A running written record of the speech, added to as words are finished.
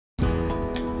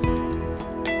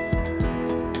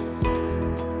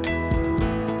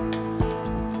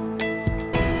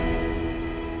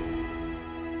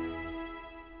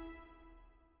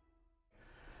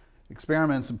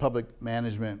experiments in public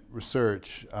management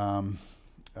research. I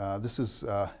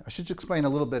should explain a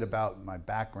little bit about my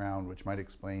background, which might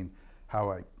explain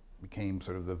how I became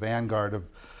sort of the vanguard of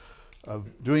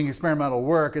doing experimental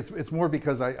work. It's more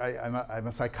because I'm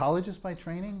a psychologist by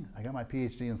training. I got my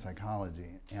PhD in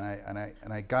psychology,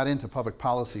 and I got into public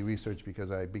policy research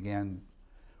because I began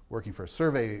working for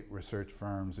survey research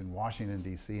firms in Washington,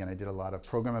 D.C., and I did a lot of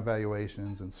program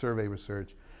evaluations and survey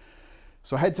research.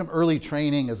 So I had some early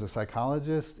training as a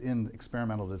psychologist in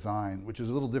experimental design, which is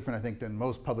a little different, I think, than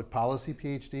most public policy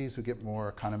PhDs who get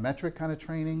more econometric kind of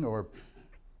training or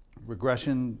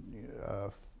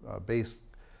regression-based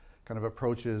kind of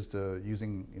approaches to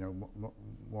using,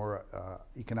 more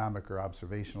economic or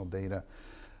observational data.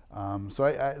 So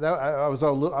I was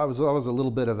always a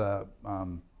little bit of a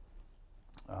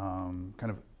I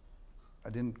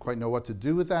didn't quite know what to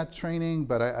do with that training,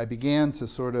 but I began to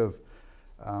sort of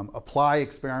apply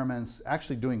experiments,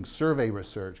 actually doing survey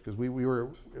research, because we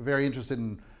were very interested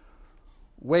in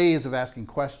ways of asking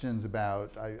questions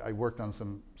about, I worked on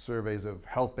some surveys of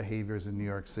health behaviors in New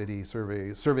York City,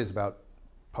 surveys about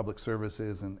public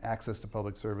services and access to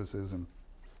public services and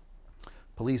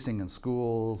policing in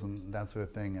schools and that sort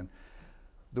of thing. And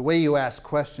the way you ask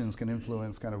questions can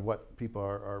influence kind of what people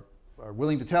are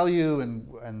willing to tell you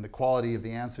and the quality of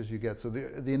the answers you get. So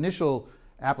the initial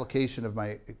application of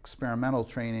my experimental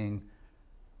training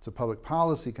to public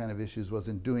policy kind of issues was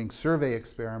in doing survey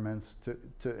experiments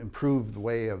to improve the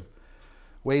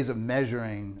ways of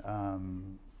measuring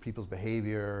people's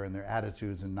behavior and their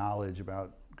attitudes and knowledge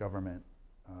about government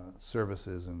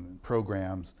services and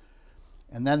programs.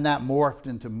 And then that morphed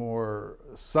into more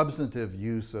substantive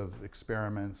use of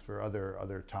experiments for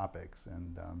other topics.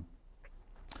 And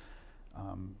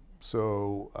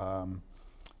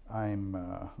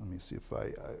let me see if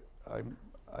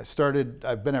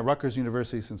I've been at Rutgers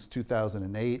University since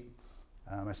 2008.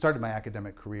 I started my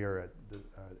academic career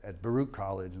at Baruch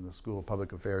College in the School of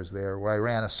Public Affairs there, where I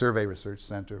ran a survey research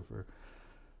center for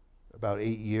about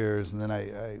 8 years. And then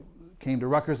I came to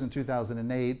Rutgers in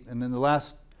 2008. And then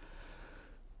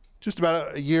just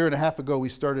about a year and a half ago, we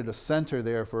started a center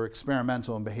there for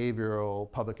experimental and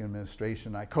behavioral public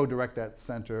administration. I co-direct that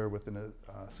center with an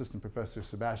assistant professor,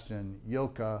 Sebastian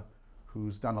Yilka,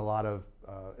 who's done a lot of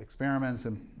experiments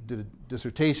and did a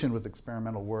dissertation with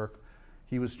experimental work.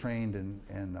 He was trained in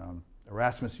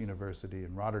Erasmus University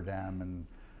in Rotterdam, and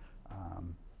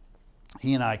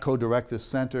he and I co-direct this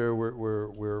center.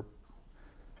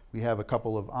 We have a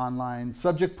couple of online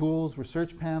subject pools,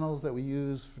 research panels that we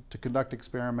use to conduct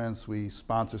experiments. We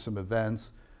sponsor some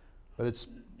events, but it's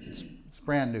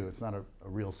brand new. It's not a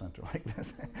real center like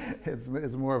this.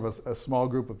 It's more of a small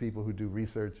group of people who do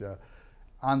research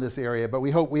on this area. But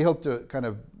we hope to kind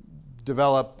of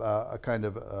develop a kind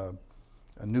of a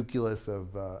nucleus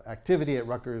of activity at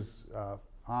Rutgers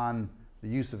on the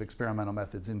use of experimental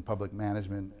methods in public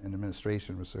management and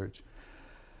administration research.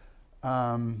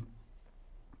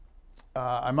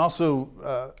 I'm also,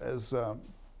 as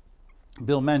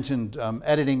Bill mentioned,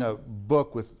 editing a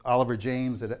book with Oliver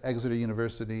James at Exeter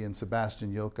University and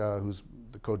Sebastian Yilka, who's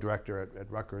the co-director at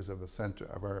Rutgers of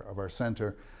our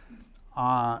center,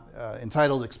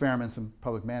 entitled Experiments in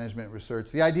Public Management Research.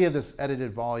 The idea of this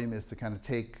edited volume is to kind of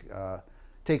take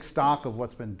stock of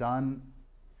what's been done.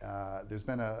 There's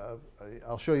been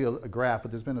I'll show you a graph,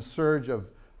 but there's been a surge of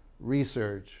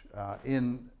research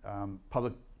in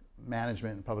public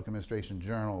management and public administration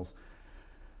journals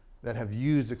that have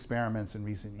used experiments in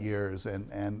recent years,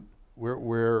 and we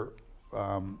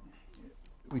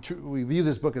view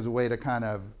this book as a way to kind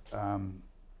of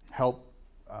help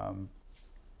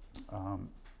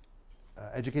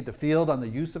educate the field on the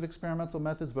use of experimental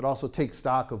methods, but also take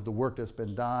stock of the work that's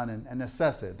been done and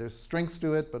assess it. There's strengths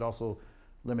to it, but also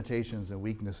limitations and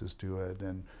weaknesses to it.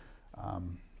 And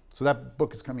so that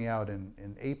book is coming out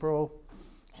in April,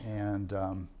 and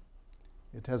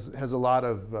it has a lot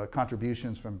of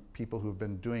contributions from people who've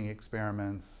been doing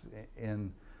experiments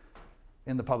in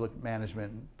the public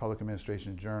management, public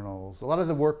administration journals. A lot of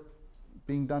the work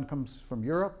being done comes from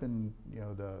Europe, and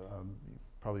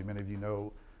probably many of you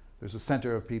know there's a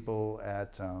center of people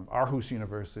at Aarhus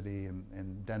University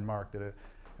in Denmark that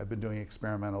have been doing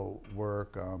experimental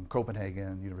work.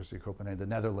 Copenhagen, University of Copenhagen, the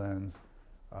Netherlands,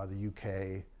 the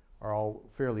UK are all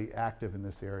fairly active in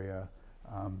this area.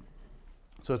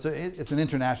 So it's an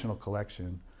international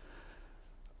collection.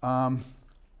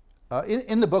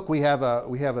 In the book, we did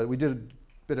a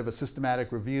bit of a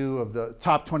systematic review of the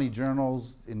top 20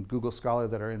 journals in Google Scholar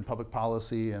that are in public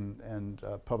policy and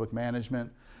public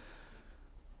management.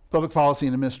 Public policy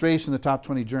and administration, the top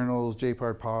 20 journals: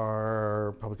 JPAR,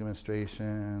 PAR, public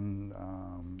administration,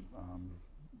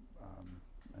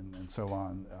 and so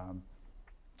on.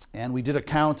 And we did a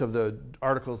count of the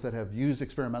articles that have used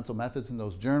experimental methods in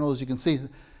those journals. You can see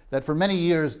that for many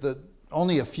years,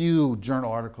 only a few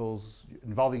journal articles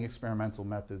involving experimental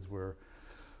methods were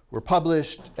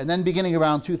published. And then beginning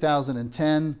around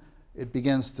 2010, it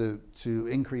begins to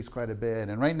increase quite a bit.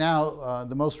 And right now,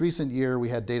 the most recent year we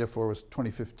had data for was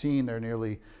 2015. There are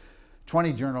nearly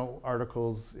 20 journal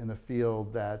articles in the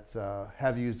field that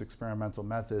have used experimental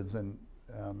methods. And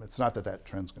it's not that that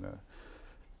trend's going to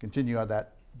continue on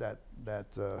that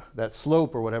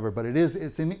slope or whatever, but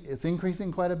it's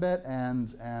increasing quite a bit,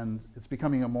 and it's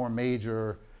becoming a more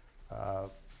major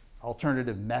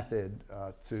alternative method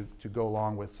to go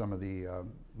along with some of the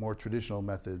more traditional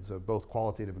methods of both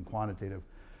qualitative and quantitative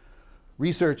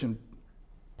research in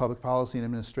public policy and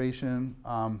administration.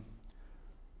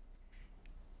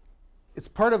 It's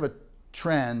part of a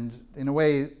trend in a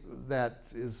way that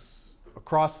is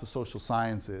across the social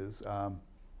sciences.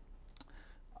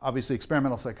 Obviously,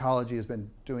 experimental psychology has been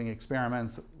doing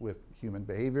experiments with human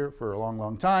behavior for a long,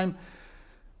 long time.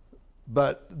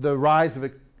 But the rise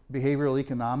of behavioral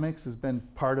economics has been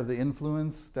part of the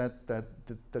influence that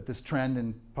this trend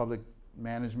in public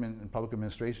management and public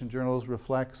administration journals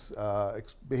reflects.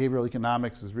 Behavioral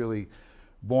economics is really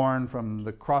born from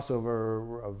the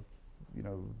crossover of,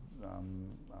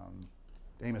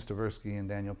 Amos Tversky and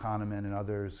Daniel Kahneman and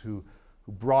others who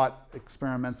brought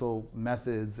experimental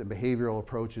methods and behavioral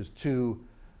approaches to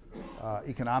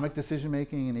economic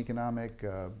decision-making and economic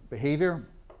behavior.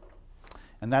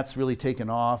 And that's really taken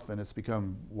off, and it's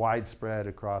become widespread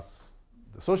across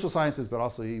the social sciences, but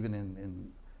also even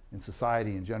in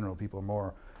society in general. People are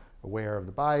more aware of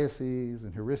the biases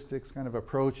and heuristics kind of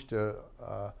approach to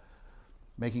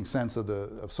making sense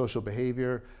of social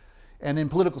behavior. And in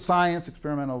political science,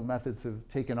 experimental methods have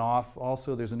taken off.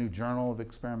 Also, there's a new journal of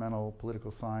experimental political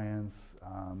science.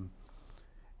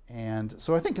 And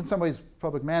so I think in some ways,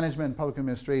 public management and public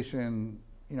administration,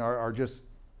 are just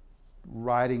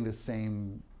riding the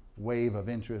same wave of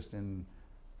interest in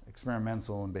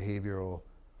experimental and behavioral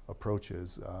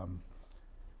approaches.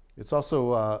 It's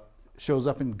also shows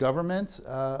up in government.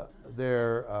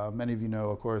 Many of you know,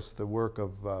 of course, the work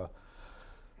of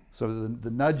so the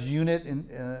nudge unit,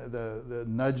 the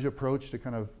nudge approach to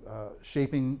kind of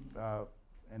shaping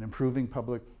and improving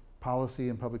public policy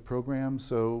and public programs.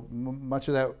 So much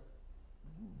of that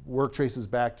work traces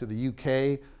back to the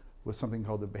UK with something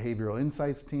called the Behavioral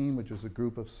Insights Team, which was a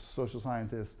group of social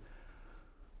scientists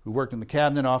who worked in the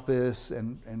Cabinet Office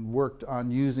and worked on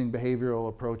using behavioral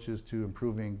approaches to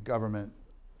improving government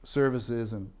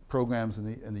services and programs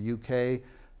in the UK.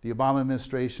 The Obama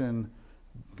administration,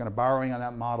 kind of borrowing on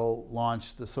that model,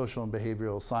 launched the Social and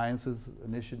Behavioral Sciences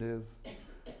Initiative,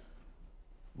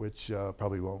 which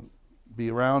probably won't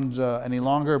be around any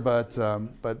longer, but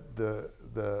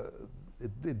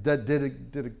it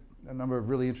did a number of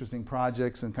really interesting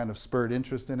projects and kind of spurred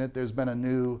interest in it. There's been a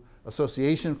new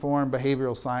association formed,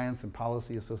 Behavioral Science and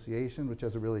Policy Association, which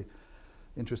has a really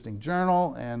interesting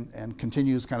journal and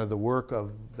continues kind of the work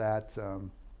of that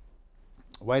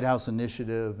White House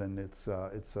initiative, and it's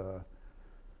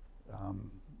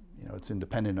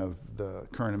independent of the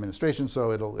current administration,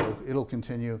 so it'll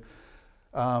continue.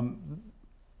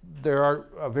 There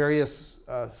are various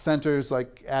centers,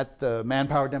 like at the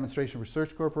Manpower Demonstration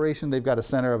Research Corporation. They've got a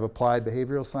Center of Applied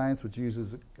Behavioral Science, which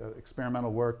uses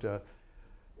experimental work to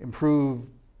improve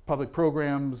public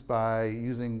programs by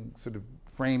using sort of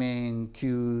framing,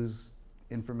 cues,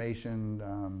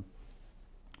 information,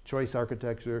 choice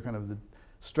architecture, kind of the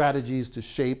strategies to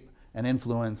shape and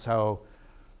influence how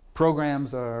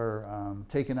programs are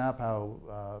taken up,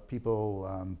 how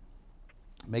people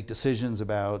make decisions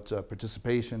about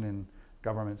participation in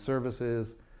government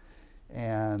services.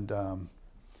 And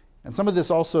some of this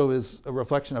also is a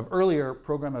reflection of earlier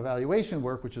program evaluation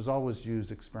work, which has always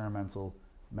used experimental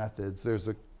methods.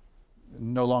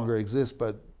 No longer exists,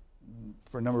 but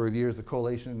for a number of years, the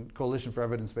Coalition for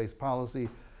Evidence-Based Policy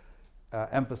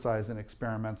emphasized an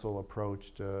experimental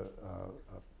approach to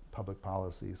public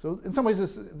policy. So in some ways,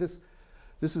 this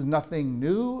is nothing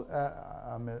new.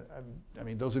 I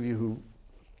mean, those of you who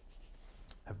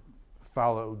have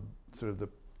followed sort of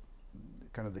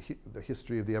the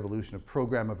history of the evolution of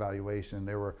program evaluation,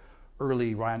 there were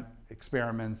early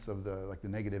experiments of the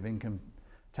negative income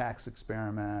tax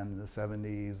experiment in the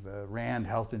 70s, the Rand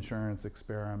health insurance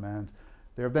experiment.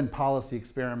 There have been policy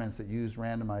experiments that use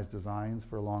randomized designs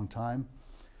for a long time.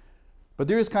 But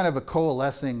there is kind of a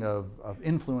coalescing of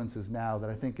influences now that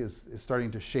I think is starting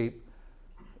to shape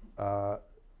the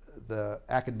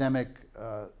academic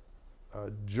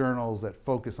journals that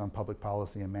focus on public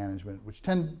policy and management, which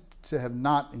tend to have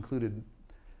not included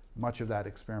much of that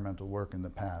experimental work in the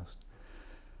past.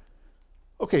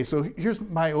 Okay, so here's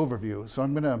my overview. So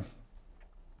I'm going to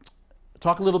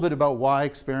talk a little bit about why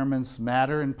experiments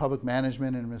matter in public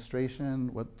management and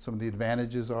administration, what some of the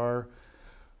advantages are.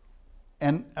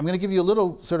 And I'm going to give you a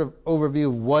little sort of overview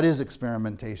of what is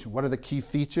experimentation, what are the key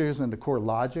features and the core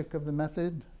logic of the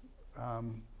method.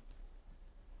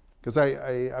 Because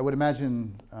I would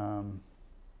imagine, I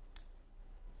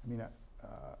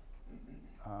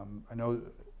know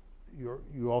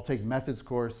you all take methods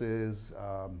courses,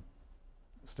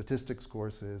 statistics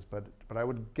courses, but I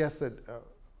would guess that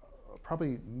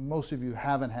probably most of you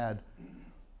haven't had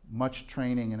much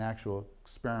training in actual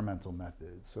experimental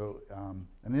methods. So,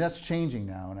 I mean, that's changing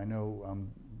now, and I know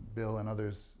Bill and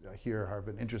others here have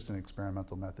an interest in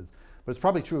experimental methods. But it's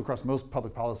probably true across most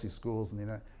public policy schools in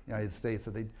the United States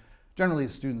that generally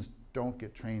students don't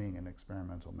get training in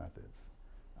experimental methods.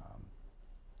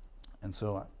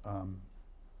 So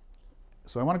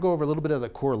I want to go over a little bit of the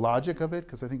core logic of it,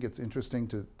 because I think it's interesting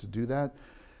to do that.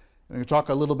 I'm going to talk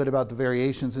a little bit about the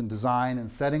variations in design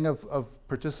and setting of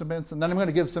participants, and then I'm going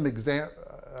to give some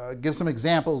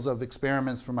examples of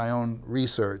experiments from my own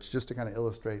research, just to kind of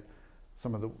illustrate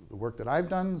some of the work that I've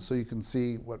done, so you can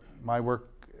see what my work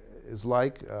is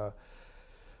like. I'm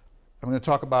going to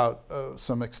talk about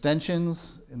some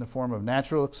extensions in the form of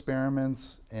natural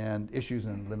experiments and issues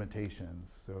and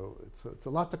limitations. So it's a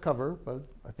lot to cover, but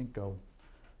I think I'll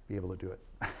be able to do it.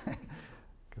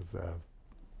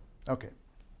 Okay.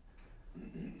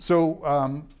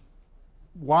 So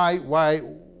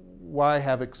why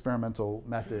have experimental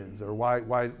methods, or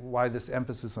why this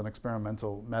emphasis on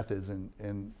experimental methods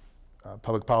in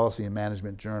public policy and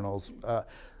management journals?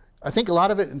 I think a lot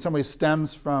of it in some ways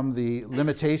stems from the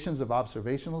limitations of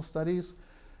observational studies.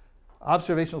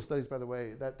 Observational studies, by the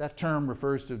way, that term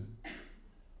refers to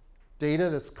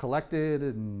data that's collected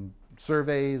in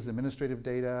surveys, administrative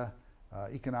data,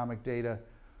 economic data.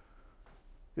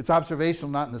 It's observational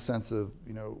not in the sense of,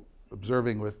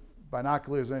 observing with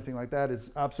binoculars or anything like that. It's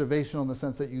observational in the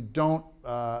sense that you don't,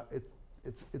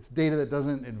 it's data that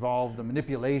doesn't involve the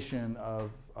manipulation of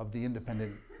the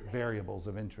independent variables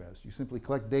of interest. You simply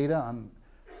collect data on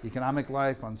economic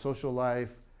life, on social life,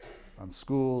 on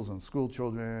schools, on school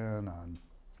children, on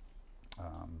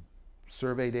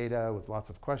survey data with lots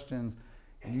of questions,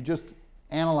 and you just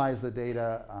analyze the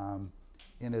data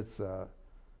in its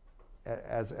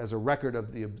as a record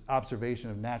of the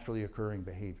observation of naturally occurring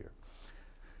behavior.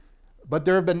 But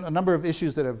there have been a number of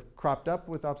issues that have cropped up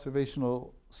with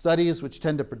observational studies, which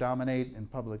tend to predominate in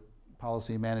public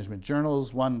policy management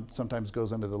journals. One sometimes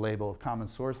goes under the label of common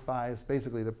source bias,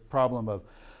 basically the problem of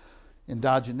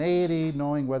endogeneity,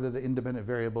 knowing whether the independent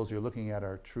variables you're looking at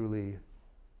are truly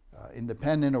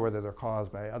independent, or whether they're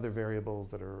caused by other variables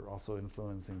that are also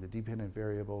influencing the dependent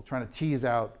variable. Trying to tease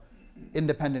out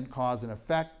independent cause and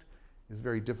effect is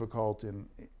very difficult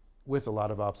with a lot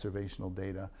of observational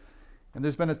data. And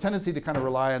there's been a tendency to kind of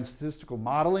rely on statistical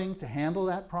modeling to handle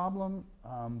that problem,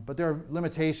 but there are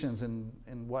limitations in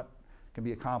what can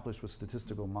be accomplished with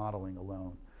statistical modeling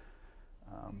alone.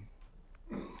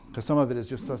 Because some of it is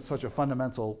just such a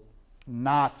fundamental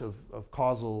knot of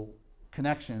causal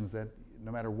connections that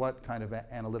no matter what kind of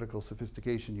analytical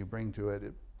sophistication you bring to it,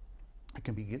 it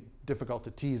can be difficult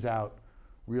to tease out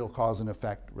real cause and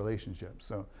effect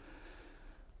relationships.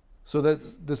 So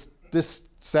that's this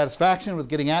dissatisfaction with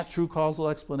getting at true causal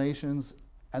explanations.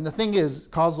 And the thing is,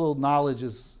 causal knowledge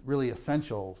is really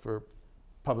essential for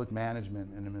public management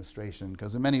and administration,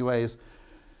 because in many ways,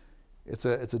 it's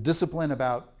a discipline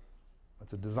about,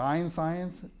 it's a design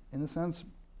science in a sense,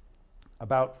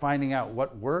 about finding out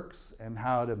what works and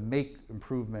how to make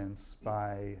improvements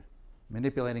by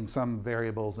manipulating some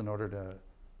variables in order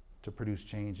to produce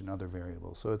change in other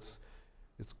variables. So it's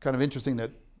kind of interesting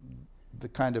that the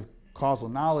kind of causal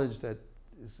knowledge that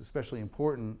is especially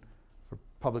important for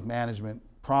public management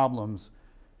problems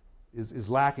is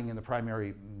lacking in the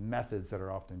primary methods that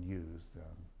are often used.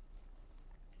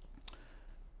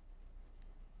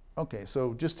 Okay,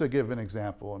 so just to give an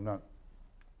example, I'm not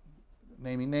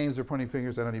naming names or pointing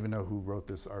fingers. I don't even know who wrote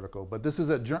this article, but this is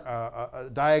a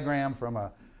diagram from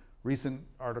a recent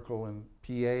article in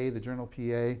PA, the journal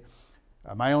PA.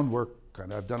 My own work,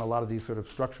 I've done a lot of these sort of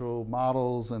structural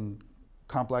models and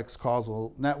complex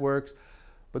causal networks,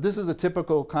 but this is a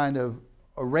typical kind of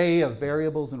array of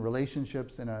variables and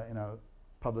relationships in a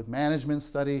public management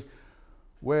study,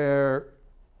 where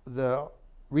the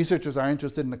researchers are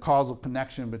interested in the causal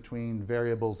connection between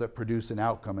variables that produce an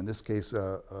outcome. In this case,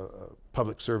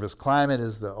 public service climate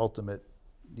is the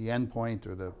endpoint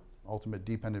or the ultimate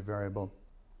dependent variable.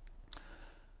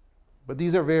 But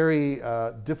these are very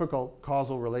difficult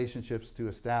causal relationships to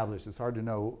establish. It's hard to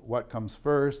know what comes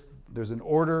first. There's an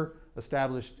order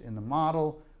established in the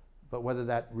model, but whether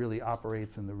that really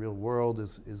operates in the real world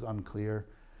is unclear.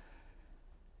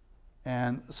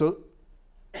 And so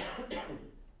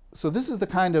this is the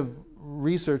kind of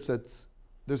research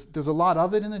there's a lot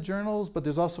of it in the journals, but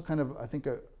there's also kind of, I think,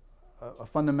 a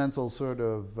fundamental sort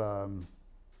of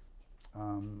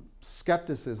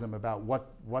skepticism about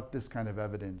what this kind of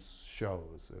evidence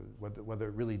shows, whether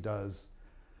it really does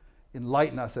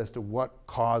enlighten us as to what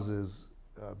causes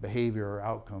behavior or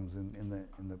outcomes in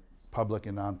the public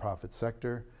and nonprofit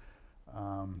sector.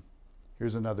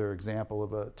 Here's another example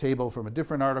of a table from a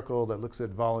different article that looks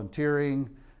at volunteering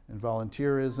and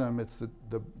volunteerism. It's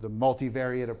the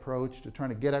multivariate approach to trying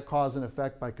to get at cause and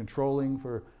effect by controlling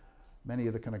for many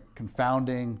of the kind of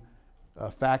confounding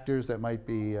factors that might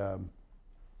be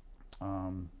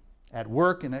at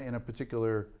work in a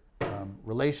particular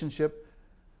relationship.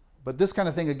 But this kind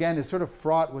of thing, again, is sort of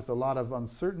fraught with a lot of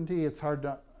uncertainty. It's hard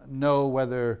to know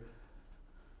whether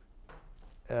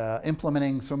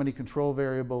implementing so many control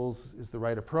variables is the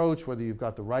right approach, whether you've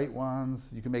got the right ones.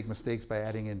 You can make mistakes by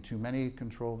adding in too many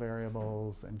control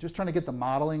variables. And just trying to get the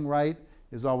modeling right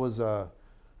is always a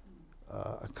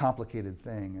complicated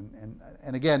thing.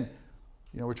 And again,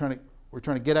 you know, we're trying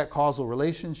to get at causal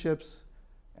relationships,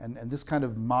 and this kind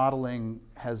of modeling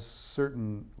has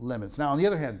certain limits. Now, on the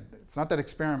other hand, it's not that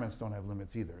experiments don't have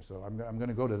limits either. So I'm going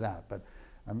to go to that, but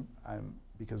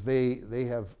because they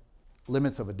have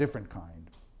limits of a different kind.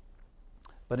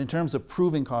 But in terms of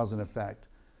proving cause and effect,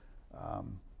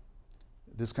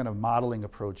 this kind of modeling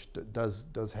approach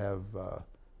does have a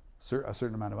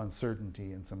certain amount of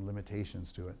uncertainty and some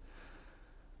limitations to it.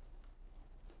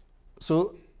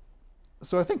 So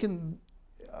I think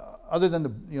other than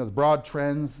the broad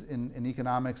trends in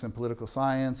economics and political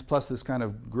science, plus this kind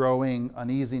of growing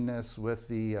uneasiness with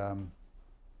the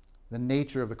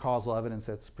nature of the causal evidence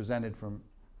that's presented from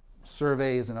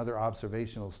surveys and other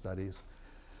observational studies,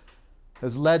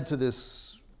 has led to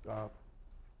this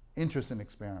interest in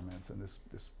experiments and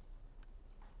this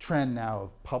trend now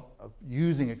of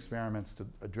using experiments to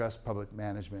address public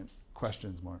management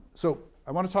questions more. So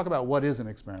I want to talk about what is an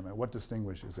experiment, what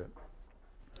distinguishes it.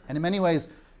 And in many ways,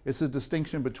 it's a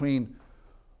distinction between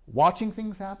watching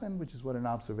things happen, which is what an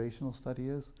observational study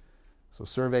is, so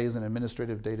surveys and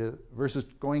administrative data, versus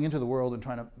going into the world and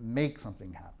trying to make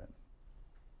something happen.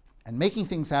 And making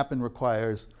things happen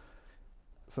requires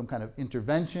some kind of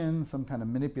intervention, some kind of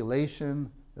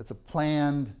manipulation that's a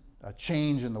planned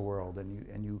change in the world.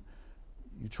 And you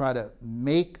try to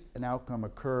make an outcome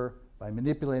occur by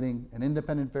manipulating an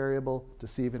independent variable to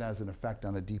see if it has an effect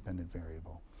on a dependent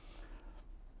variable.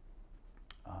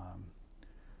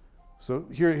 So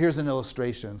here's an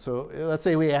illustration. So let's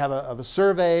say we have a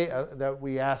survey that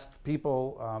we ask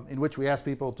people, in which we ask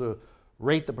people to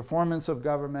rate the performance of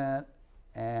government,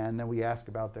 and then we ask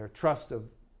about their trust of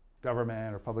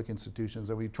government or public institutions,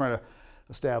 and we try to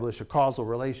establish a causal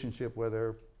relationship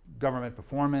whether government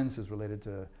performance is related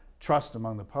to trust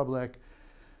among the public.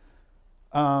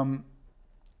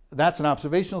 That's an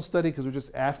observational study because we're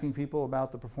just asking people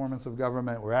about the performance of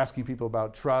government. We're asking people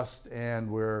about trust, and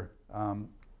we're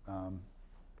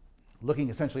looking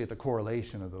essentially at the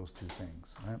correlation of those two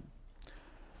things. Right?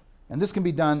 And this can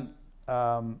be done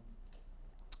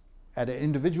at an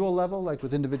individual level, like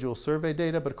with individual survey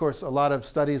data, but of course a lot of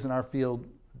studies in our field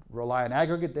rely on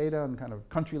aggregate data and kind of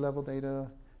country level data,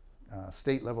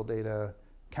 state level data,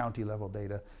 county level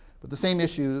data. But the same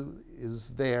issue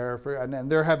is there,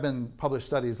 and there have been published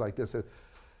studies like this that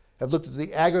have looked at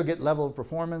the aggregate level of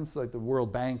performance, like the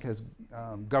World Bank has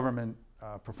government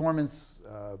performance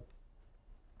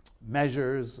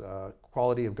measures,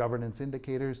 quality of governance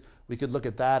indicators. We could look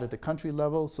at that at the country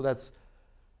level, so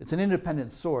it's an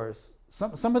independent source.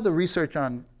 Some of the research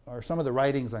or some of the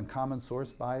writings on common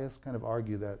source bias kind of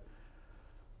argue that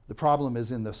the problem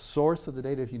is in the source of the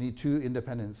data if you need two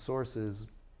independent sources.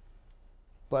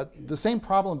 But the same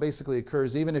problem basically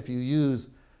occurs even if you use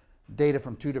data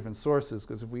from two different sources,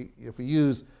 because if we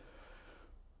use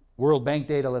World Bank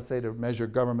data, let's say, to measure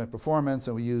government performance,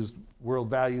 and we use World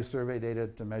Value Survey data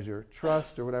to measure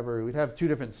trust or whatever, we'd have two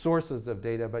different sources of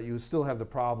data, but you still have the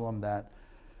problem that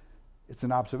it's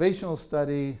an observational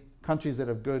study. Countries that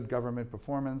have good government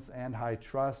performance and high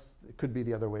trust, it could be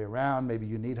the other way around. Maybe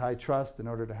you need high trust in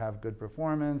order to have good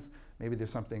performance. Maybe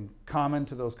there's something common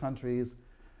to those countries.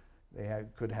 They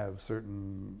could have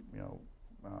certain,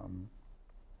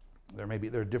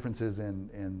 there are differences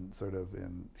in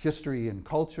history and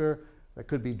culture that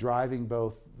could be driving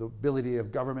both the ability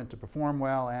of government to perform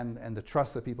well and the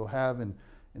trust that people have in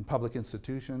public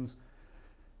institutions.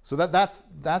 So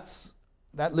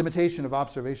that limitation of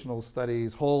observational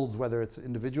studies holds whether it's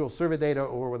individual survey data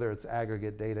or whether it's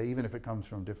aggregate data, even if it comes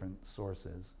from different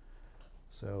sources.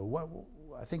 So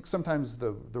I think sometimes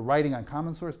the writing on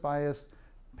common source bias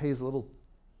pays a little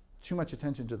too much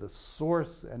attention to the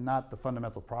source and not the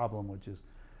fundamental problem, which is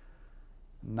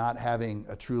not having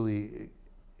a truly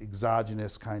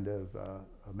exogenous kind of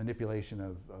a manipulation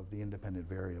of the independent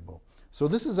variable. So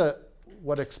this is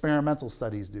what experimental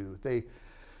studies do. They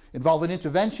involve an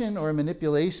intervention or a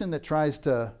manipulation that tries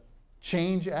to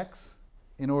change X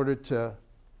in order to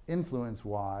influence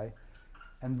Y.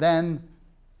 And then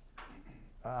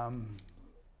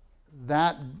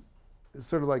that is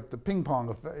sort of like the ping pong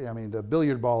effect, I mean, the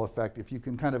billiard ball effect. If you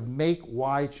can kind of make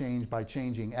Y change by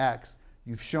changing X,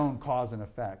 you've shown cause and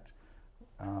effect.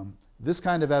 This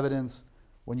kind of evidence,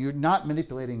 when you're not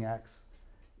manipulating X,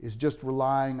 is just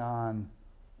relying on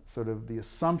sort of the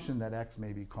assumption that X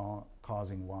may be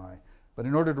causing Y. But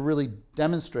in order to really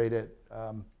demonstrate it,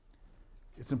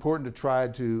 it's important to try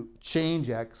to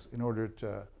change X in order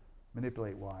to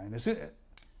manipulate Y. And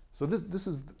so this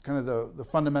is kind of the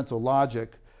fundamental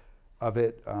logic of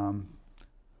it.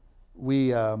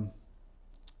 We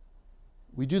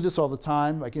do this all the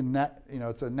time. Like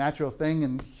it's a natural thing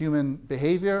in human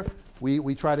behavior.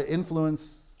 We try to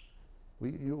influence.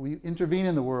 We intervene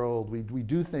in the world. We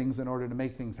do things in order to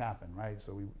make things happen, right?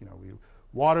 So we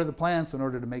water the plants in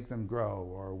order to make them grow,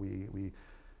 or we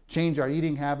change our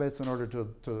eating habits in order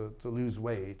to lose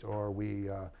weight, or we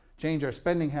change our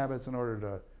spending habits in order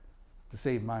to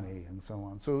save money, and so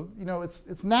on. So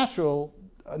it's a natural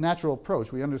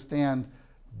approach. We understand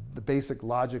the basic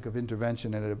logic of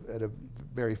intervention at a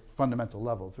very fundamental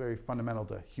level. It's very fundamental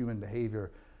to human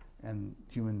behavior and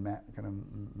human kind of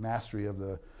mastery of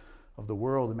the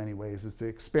world in many ways, is to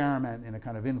experiment in a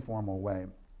kind of informal way.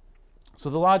 So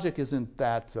the logic isn't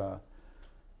that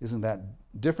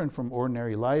different from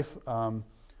ordinary life.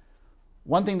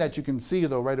 One thing that you can see,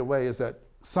 though, right away is that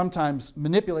sometimes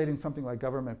manipulating something like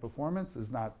government performance is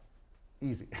not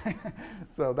easy.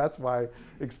 So that's why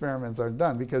experiments are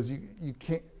done, because you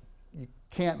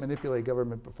can't manipulate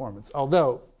government performance.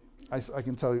 Although I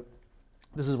can tell you,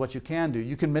 this is what you can do.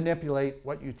 You can manipulate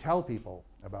what you tell people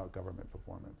about government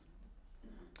performance.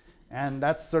 And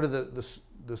that's sort of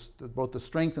both the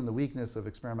strength and the weakness of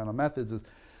experimental methods, is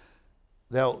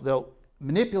they'll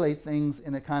manipulate things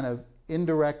in a kind of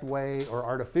indirect way or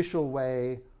artificial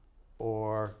way,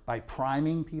 or by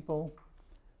priming people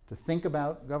to think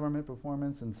about government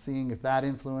performance and seeing if that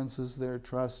influences their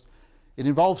trust. It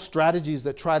involves strategies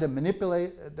that try to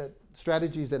manipulate,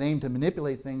 strategies that aim to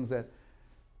manipulate things that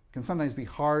can sometimes be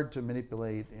hard to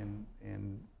manipulate in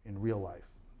real life.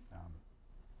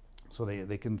 So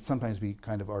they can sometimes be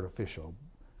kind of artificial,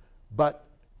 but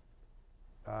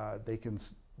they can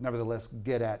nevertheless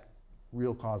get at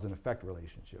real cause and effect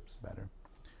relationships better.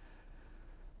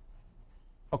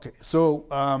 Okay, so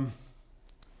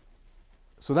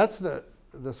that's the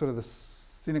sort of the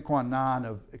sine qua non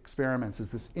of experiments,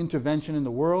 is this intervention in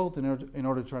the world in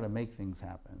order to try to make things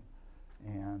happen,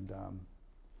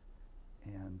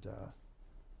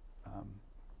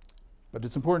 but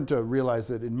it's important to realize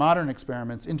that in modern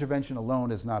experiments, intervention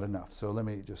alone is not enough. So let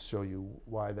me just show you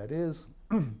why that is.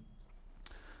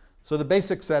 So the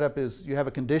basic setup is you have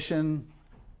a condition,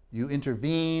 you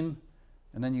intervene,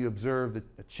 and then you observe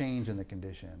a change in the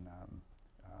condition.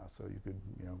 So you could,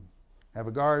 have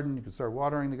a garden, you could start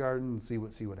watering the garden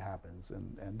and see what happens.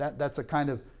 And that's a kind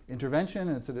of intervention,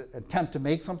 and it's an attempt to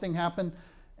make something happen,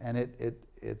 and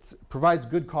it provides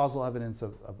good causal evidence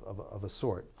of a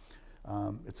sort.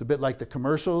 It's a bit like the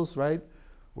commercials, right?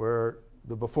 Where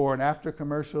the before and after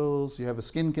commercials, you have a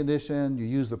skin condition, you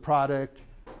use the product,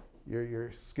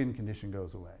 your skin condition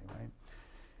goes away,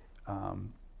 right?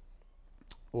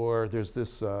 Or there's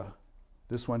this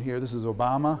one here. This is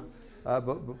Obama.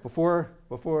 But before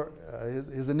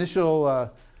his initial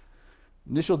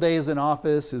days in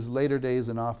office, his later days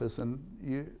in office, and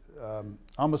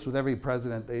almost with every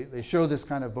president, they show this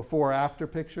kind of before-after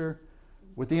picture,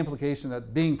 with the implication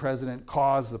that being president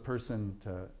caused the person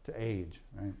to age,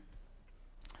 right?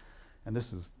 And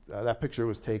that picture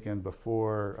was taken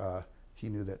before he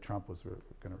knew that Trump was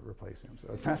going to replace him.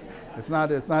 So it's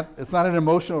not an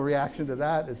emotional reaction to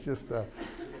that. It's just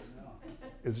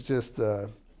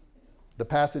the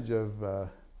passage of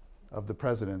the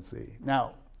presidency.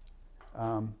 Now,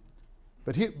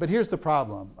 but here's the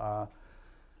problem.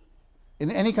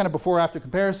 In any kind of before-after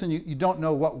comparison, you don't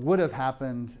know what would have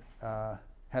happened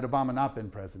had Obama not been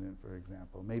president, for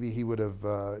example. Maybe he would have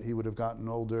gotten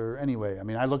older anyway. I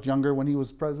mean, I looked younger when he was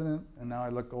president, and now I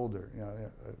look older.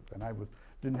 And I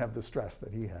didn't have the stress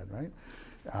that he had, right?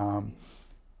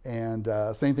 And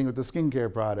same thing with the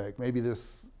skincare product. Maybe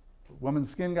this woman's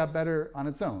skin got better on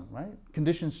its own, right?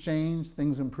 Conditions change,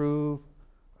 things improve.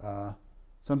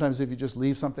 Sometimes if you just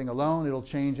leave something alone, it'll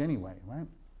change anyway, right?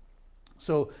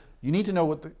 So you need to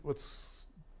know what's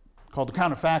called the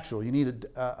counterfactual. You need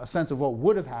a sense of what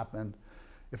would have happened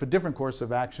if a different course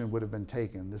of action would have been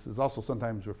taken. This is also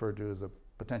sometimes referred to as a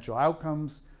potential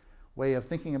outcomes way of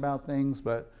thinking about things,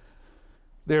 but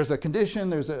there's a condition,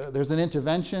 there's an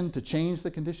intervention to change the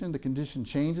condition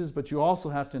changes, but you also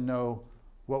have to know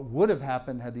what would have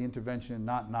happened had the intervention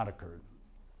not occurred.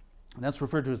 And that's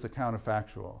referred to as the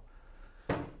counterfactual.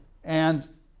 And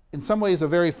in some ways, a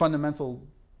very fundamental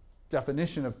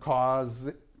definition of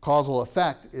causal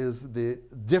effect is the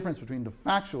difference between the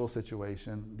factual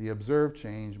situation, the observed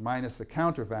change, minus the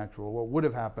counterfactual, what would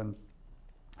have happened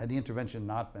had the intervention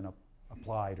not been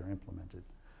applied or implemented.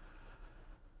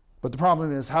 But the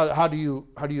problem is, how do you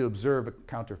observe a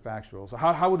counterfactual? So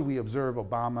how would we observe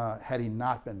Obama had he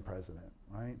not been president,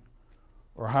 right?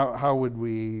 Or how would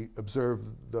we observe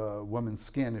the woman's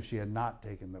skin if she had not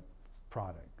taken the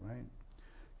product, right?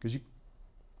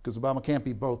 Because Obama can't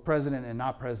be both president and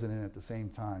not president at the same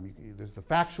time. There's the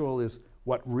factual is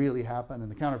what really happened,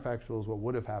 and the counterfactual is what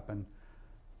would have happened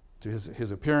to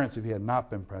his appearance if he had not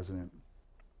been president.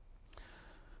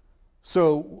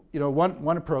 So,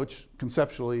 one approach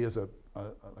conceptually is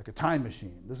like a time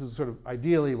machine. This is sort of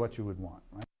ideally what you would want,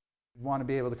 right? You want to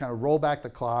be able to kind of roll back the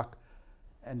clock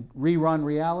and rerun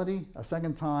reality a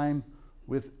second time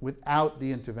without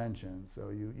the intervention. So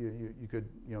you could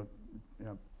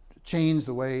change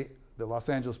the way the Los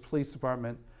Angeles Police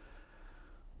Department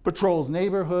patrols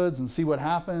neighborhoods and see what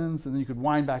happens, and then you could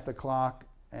wind back the clock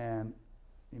and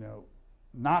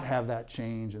not have that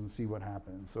change and see what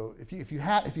happens. So if you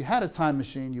had a time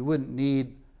machine, you wouldn't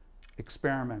need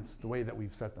experiments the way that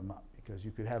we've set them up, because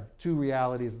you could have two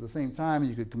realities at the same time and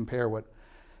you could compare what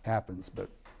happens. But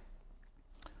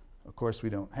of course we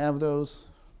don't have those,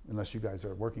 unless you guys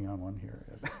are working on one here.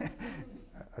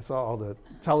 I saw all the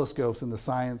telescopes and the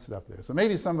science stuff there. So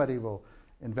maybe somebody will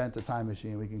invent a time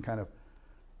machine. We can kind of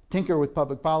tinker with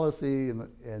public policy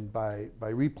and by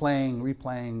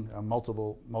replaying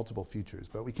multiple futures.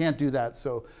 But we can't do that.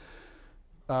 So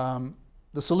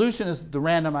the solution is the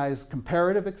randomized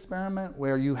comparative experiment,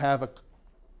 where you have a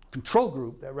control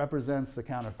group that represents the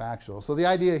counterfactual. So the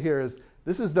idea here is,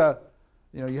 this is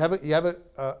you have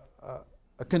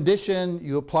a condition,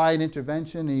 you apply an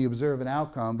intervention, and you observe an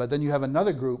outcome, but then you have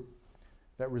another group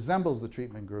that resembles the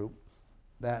treatment group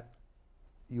that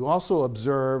you also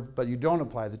observe, but you don't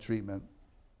apply the treatment.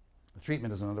 The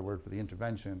treatment is another word for the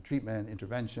intervention. Treatment,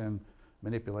 intervention,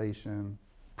 manipulation,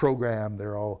 program,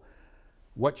 they're all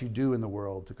what you do in the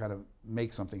world to kind of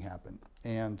make something happen.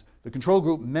 And the control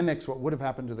group mimics what would have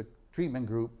happened to the treatment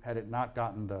group had it not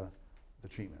gotten the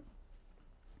treatment.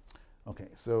 Okay,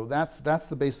 so that's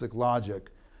the basic logic.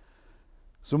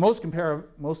 So most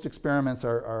experiments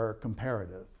are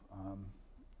comparative.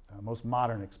 Most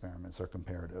modern experiments are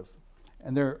comparative.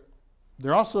 And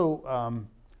they're also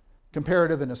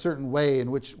comparative in a certain way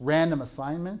in which random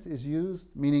assignment is used,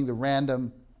 meaning the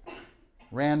random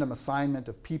assignment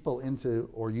of people into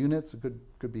or units. It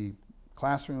could be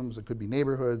classrooms, it could be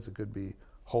neighborhoods, it could be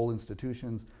whole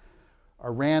institutions,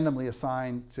 are randomly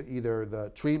assigned to either the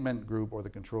treatment group or the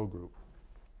control group.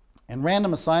 And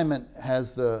random assignment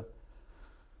has the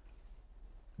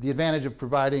advantage of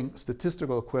providing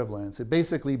statistical equivalence. It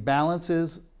basically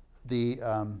balances the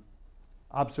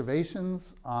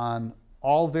observations on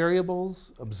all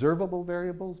variables, observable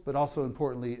variables, but also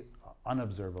importantly,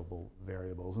 unobservable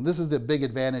variables. And this is the big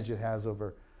advantage it has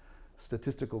over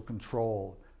statistical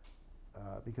control,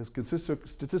 because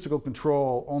statistical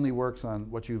control only works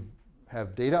on what you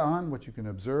have data on, what you can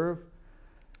observe.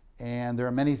 And there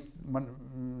are many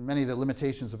of the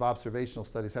limitations of observational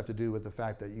studies have to do with the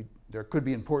fact that there could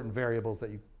be important variables that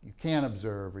you can't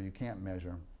observe or you can't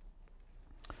measure.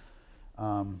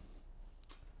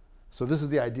 So this is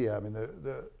the idea. I mean,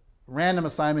 the random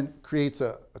assignment creates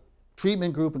a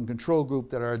treatment group and control group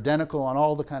that are identical on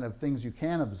all the kind of things you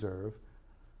can observe,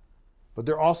 but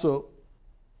they're also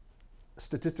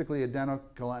statistically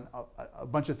identical on a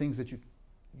bunch of things that you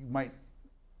might,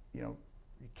 you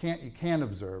can't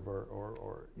observe,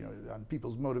 or on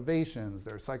people's motivations,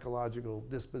 their psychological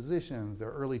dispositions,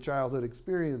 their early childhood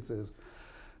experiences,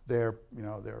 their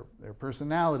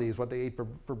personalities, what they ate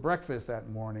for breakfast that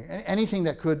morning, anything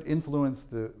that could influence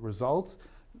the results.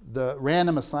 The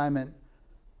random assignment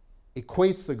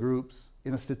equates the groups,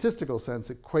 in a statistical sense,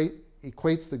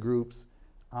 equates the groups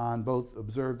on both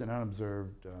observed and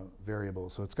unobserved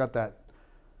variables. So it's got that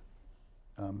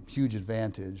huge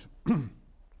advantage.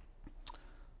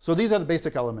 So these are the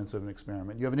basic elements of an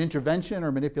experiment. You have an intervention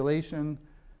or manipulation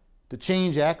to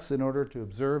change X in order to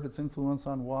observe its influence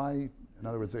on Y. In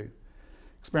other words,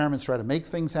 experiments try to make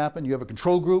things happen. You have a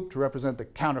control group to represent the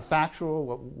counterfactual,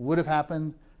 what would have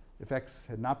happened if X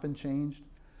had not been changed.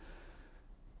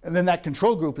 And then that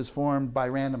control group is formed by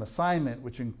random assignment,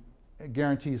 which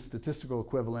guarantees statistical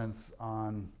equivalence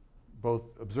on both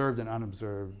observed and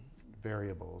unobserved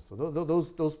variables. So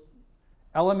those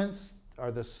elements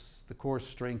are the core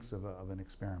strengths of an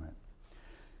experiment.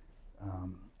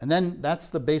 And then that's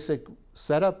the basic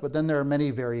setup, but then there are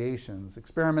many variations.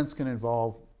 Experiments can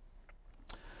involve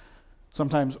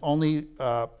sometimes only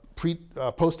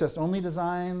post-test only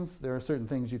designs. There are certain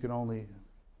things you can only,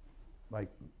 like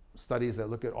studies that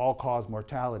look at all-cause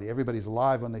mortality. Everybody's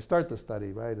alive when they start the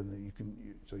study, right? And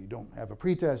so you don't have a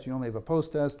pretest, you only have a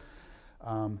post-test.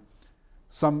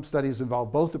 Some studies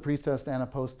involve both a pretest and a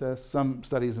post-test. Some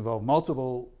studies involve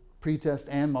multiple pretest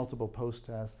and multiple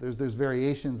post-tests. There's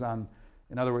variations on,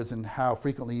 in other words, in how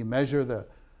frequently you measure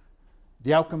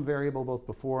the outcome variable both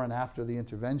before and after the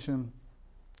intervention.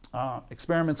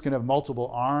 Experiments can have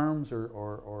multiple arms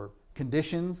or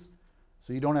conditions.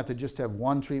 So you don't have to just have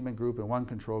one treatment group and one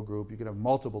control group. You can have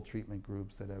multiple treatment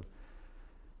groups that have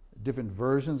different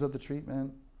versions of the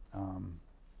treatment.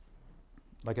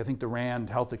 Like I think the RAND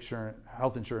health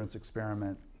insurance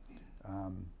experiment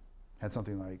had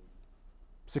something like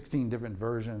 16 different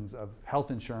versions of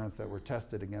health insurance that were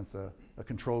tested against a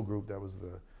control group that was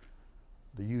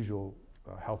the usual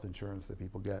health insurance that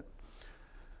people get.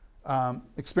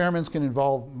 Experiments can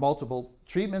involve multiple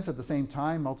treatments at the same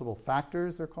time, multiple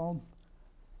factors they're called.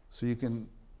 So you can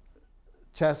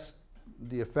test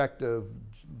the effect of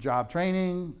job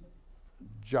training,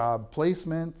 job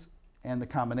placement, and the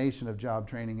combination of job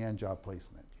training and job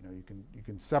placement. You know, you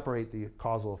can separate the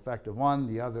causal effect of one,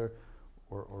 the other,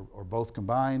 or both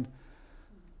combined.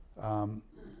 And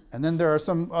then there are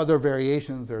some other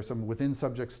variations. There are some within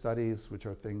subject studies, which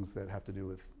are things that have to do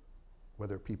with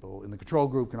whether people in the control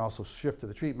group can also shift to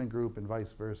the treatment group and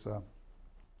vice versa.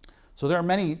 So there are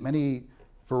many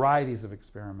varieties of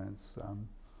experiments.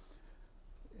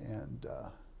 And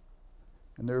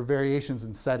there are variations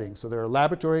in settings. So there are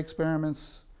laboratory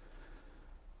experiments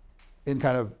in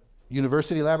kind of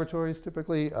university laboratories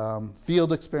typically,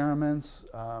 field experiments,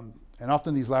 and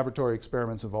often these laboratory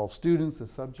experiments involve students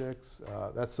as subjects.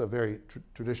 That's a very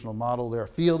traditional model. There are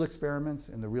field experiments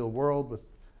in the real world with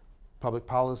public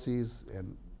policies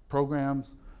and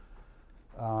programs,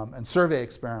 and survey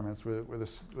experiments where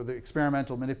the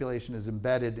experimental manipulation is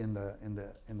embedded in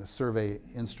the survey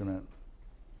instrument.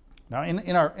 Now,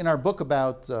 in our book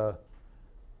about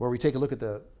where we take a look at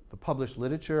the published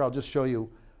literature, I'll just show you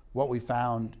what we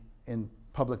found in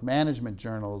public management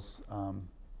journals.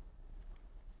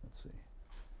 Let's see.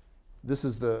 This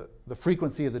is the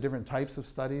frequency of the different types of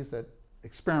studies, that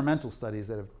experimental studies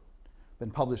that have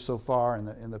been published so far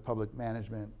in the public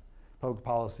management, public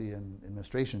policy and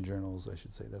administration journals, I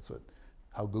should say. That's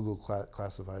how Google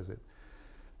classifies it.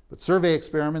 But survey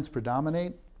experiments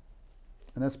predominate,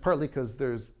 and that's partly because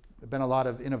there's been a lot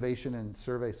of innovation in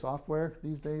survey software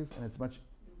these days, and it's much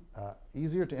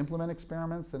easier to implement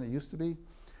experiments than it used to be.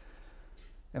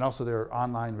 And also there are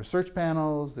online research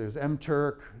panels, there's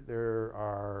MTurk, there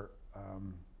are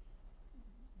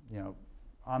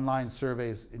online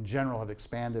surveys in general have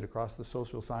expanded across the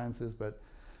social sciences, but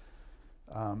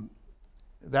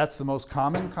that's the most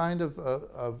common kind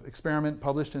of experiment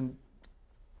published in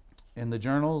the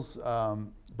journals.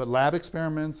 But lab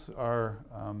experiments are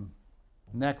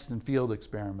next, and field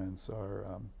experiments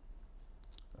are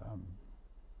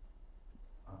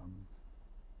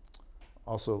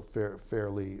also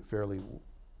fairly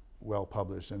well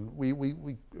published. And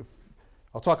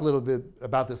I'll talk a little bit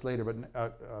about this later,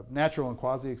 but natural and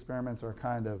quasi experiments are a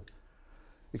kind of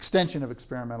extension of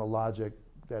experimental logic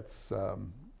that's a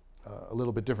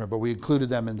little bit different, but we included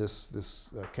them in this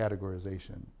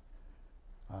categorization.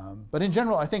 But in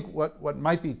general, I think what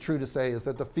might be true to say is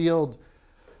that the field,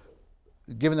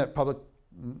 given that public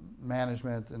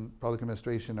management and public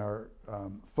administration are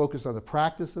focused on the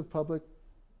practice of public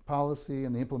policy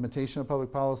and the implementation of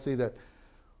public policy, that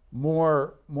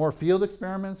more field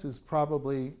experiments is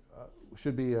probably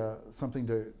should be something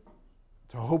to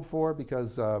hope for,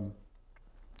 because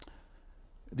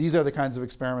these are the kinds of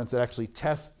experiments that actually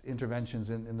test interventions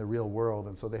in the real world,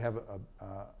 and so they have a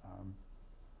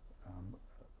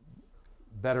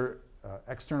better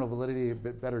external validity, a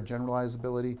bit better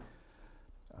generalizability.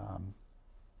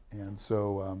 And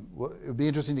so it would be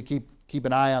interesting to keep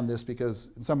an eye on this, because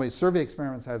in some ways survey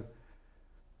experiments have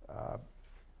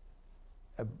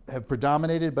have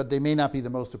predominated, but they may not be the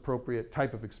most appropriate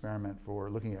type of experiment for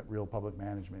looking at real public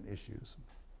management issues.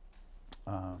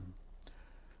 And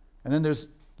then there's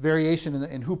variation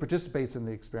in who participates in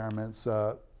the experiments.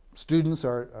 Students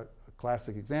are a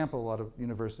classic example. A lot of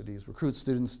universities recruit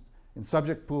students in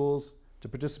subject pools to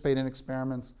participate in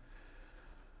experiments.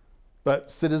 But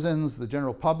citizens, the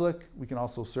general public, we can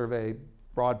also survey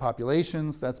broad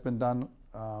populations. That's been done.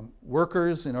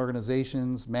 Workers in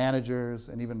organizations, managers,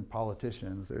 and even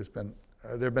politicians. There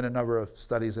have been a number of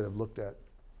studies that have looked at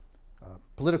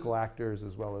political actors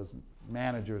as well as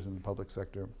managers in the public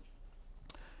sector.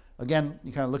 Again,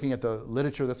 you're kind of looking at the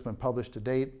literature that's been published to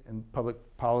date in public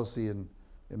policy and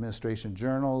administration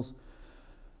journals.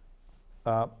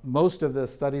 Most of the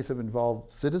studies have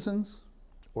involved citizens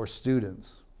or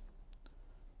students,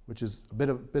 which is a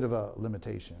bit of a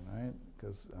limitation, right?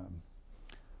 Because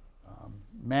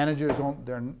managers,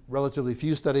 there are relatively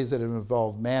few studies that have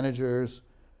involved managers,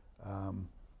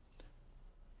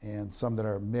 and some that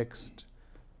are mixed.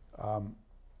 I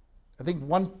think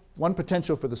one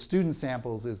potential for the student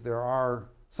samples is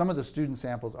some of the student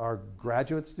samples are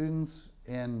graduate students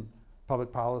in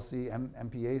public policy,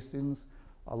 MPA students.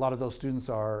 A lot of those students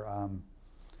are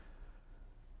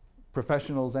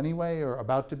professionals anyway, or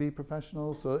about to be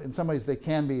professionals. So in some ways, they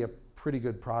can be a pretty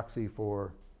good proxy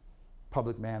for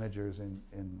public managers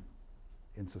in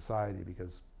society,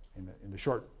 because in the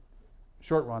short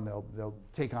run, they'll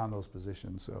take on those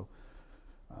positions. So.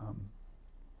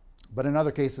 But in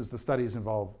other cases, the studies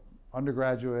involve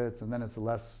undergraduates, and then it's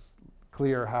less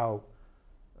clear how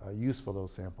useful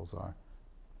those samples are.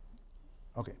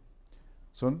 Okay,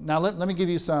 so now let me give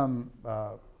you some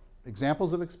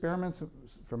examples of experiments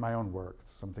from my own work,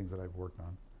 some things that I've worked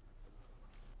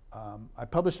on. I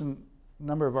published a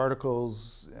number of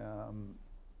articles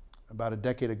about a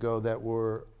decade ago that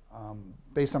were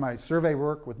based on my survey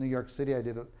work with New York City. I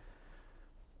did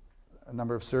a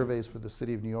number of surveys for the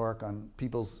city of New York on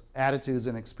people's attitudes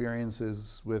and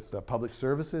experiences with public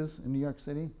services in New York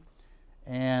City.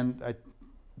 And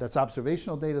that's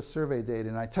observational data, survey data,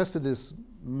 and I tested this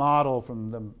model from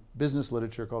the business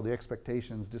literature called the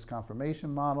expectations disconfirmation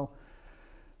model,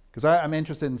 because I'm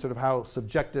interested in sort of how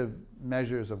subjective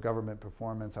measures of government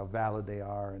performance, how valid they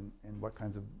are, and what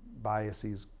kinds of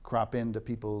biases crop into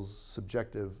people's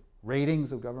subjective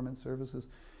ratings of government services.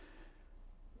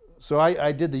 So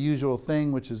I did the usual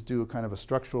thing, which is do a kind of a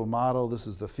structural model. This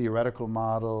is the theoretical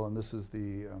model, and this is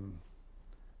the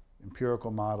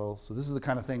empirical model. So this is the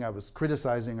kind of thing I was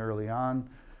criticizing early on.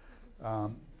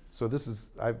 So this is,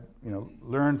 I've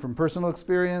learned from personal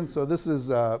experience. So this is,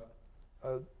 the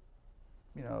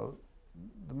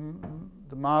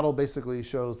model basically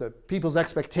shows that people's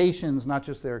expectations, not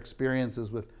just their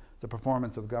experiences with the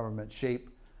performance of government,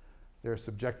 shape their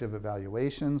subjective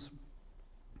evaluations.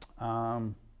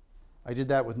 I did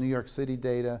that with New York City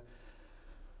data.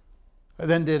 I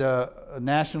then did a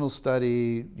national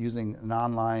study using an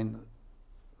online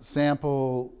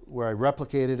sample where I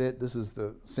replicated it. This is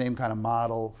the same kind of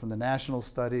model from the national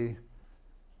study.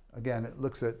 Again, it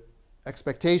looks at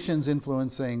expectations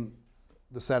influencing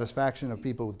the satisfaction of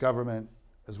people with government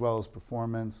as well as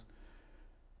performance.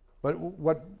 But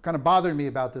what kind of bothered me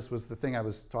about this was the thing I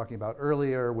was talking about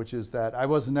earlier, which is that I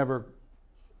was never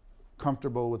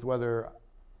comfortable with whether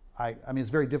I mean, it's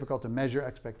very difficult to measure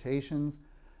expectations.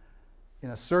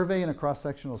 In a survey, in a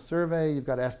cross-sectional survey, you've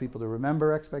got to ask people to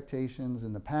remember expectations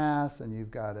in the past, and you've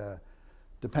got to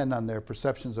depend on their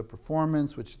perceptions of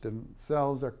performance, which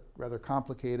themselves are rather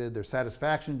complicated. Their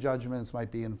satisfaction judgments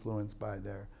might be influenced by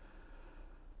their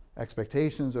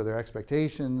expectations or their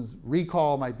expectations.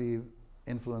 Recall might be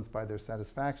influenced by their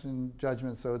satisfaction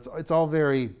judgments. So it's all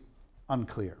very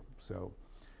unclear. So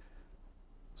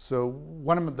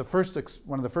one of the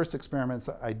first experiments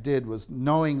I did was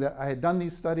knowing that I had done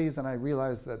these studies, and I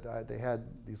realized that they had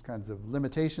these kinds of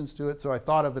limitations to it. So I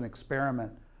thought of an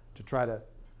experiment to try to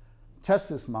test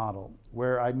this model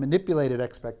where I manipulated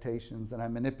expectations and I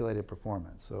manipulated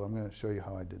performance. So I'm going to show you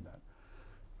how I did that.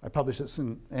 I published this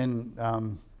in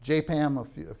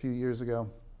JPAM a few years ago.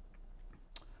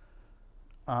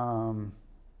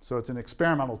 So it's an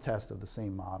experimental test of the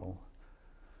same model.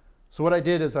 So what I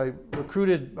did is I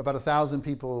recruited about 1,000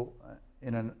 people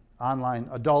in an online,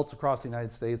 adults across the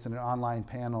United States, in an online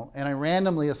panel, and I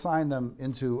randomly assigned them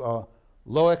into a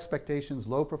low expectations,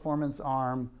 low performance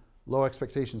arm, low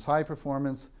expectations, high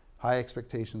performance, high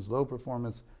expectations, low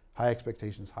performance, high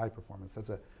expectations, high performance. That's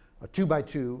a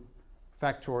 2x2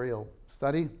 factorial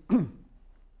study.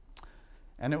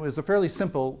 And it was a fairly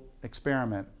simple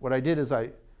experiment. What I did is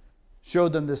I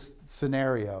showed them this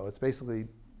scenario. It's basically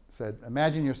said,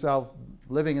 imagine yourself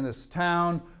living in this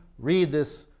town, read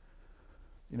this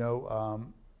You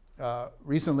know,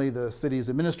 recently the city's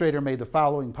administrator made the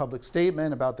following public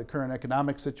statement about the current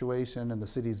economic situation and the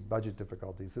city's budget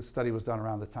difficulties. This study was done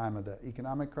around the time of the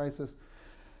economic crisis.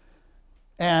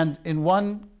 And in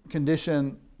one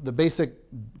condition, the basic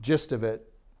gist of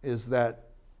it is that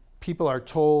people are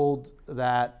told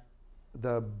that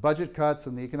the budget cuts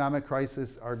and the economic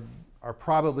crisis are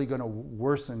probably going to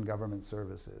worsen government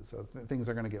services. So things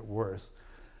are going to get worse.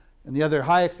 And the other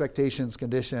high expectations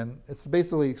condition, it's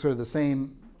basically sort of the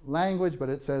same language, but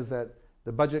it says that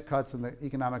the budget cuts and the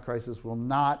economic crisis will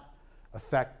not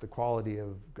affect the quality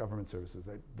of government services.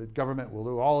 The government will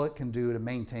do all it can do to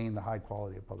maintain the high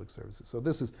quality of public services. So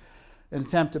this is an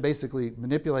attempt to basically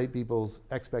manipulate people's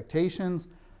expectations.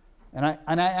 And I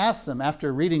asked them,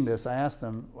 after reading this, I asked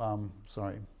them,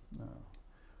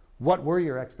 what were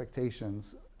your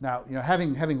expectations? Now, you know,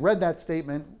 having read that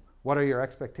statement, what are your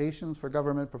expectations for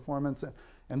government performance?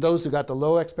 And those who got the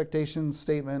low expectations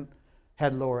statement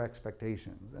had lower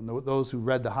expectations. And those who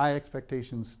read the high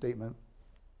expectations statement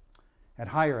had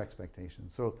higher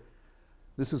expectations. So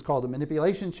this is called a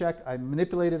manipulation check. I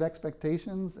manipulated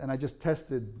expectations, and I just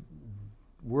tested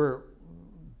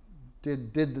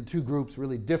did the two groups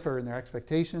really differ in their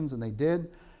expectations, and they did.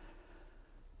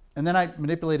 And then I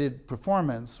manipulated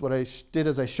performance. What I did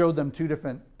is I showed them two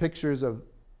different pictures of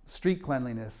street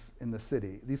cleanliness in the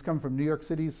city. These come from New York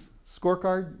City's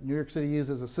scorecard. New York City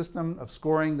uses a system of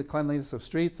scoring the cleanliness of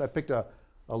streets. I picked a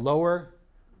lower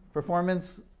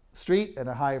performance street and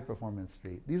a higher performance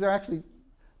street. These are actually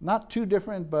not too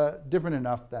different, but different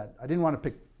enough that I didn't want to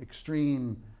pick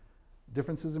extreme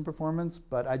differences in performance,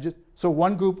 but so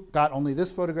one group got only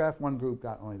this photograph, one group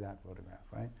got only that photograph,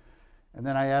 right? And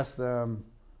then I asked them,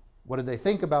 what did they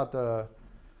think about the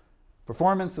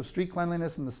performance of street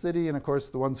cleanliness in the city? And of course,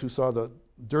 the ones who saw the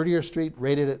dirtier street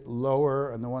rated it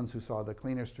lower, and the ones who saw the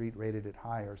cleaner street rated it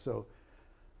higher. So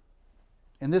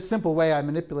in this simple way, I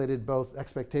manipulated both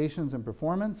expectations and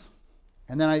performance,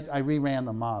 and then I reran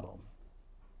the model.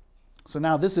 So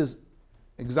now this is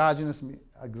exogenously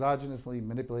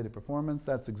manipulated performance.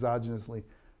 That's exogenously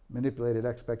manipulated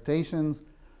expectations.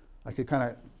 I could kind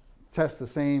of test the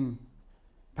same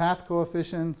path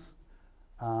coefficients.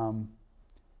 And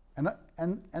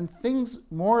things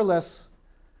more or less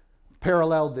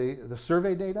paralleled the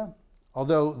survey data,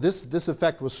 although this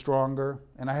effect was stronger,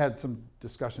 and I had some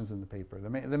discussions in the paper.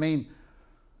 The main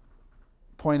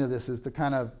point of this is to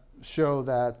kind of show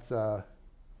that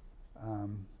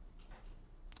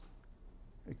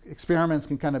experiments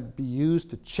can kind of be used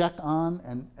to check on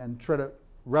and try to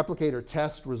replicate or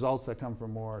test results that come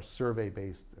from more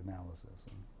survey-based analysis.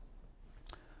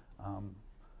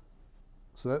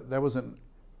 So that was an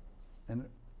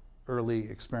early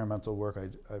experimental work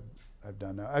I've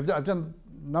done. Now, I've done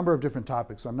a number of different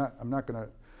topics, so I'm not going to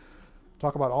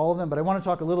talk about all of them, but I want to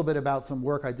talk a little bit about some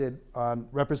work I did on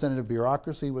representative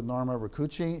bureaucracy with Norma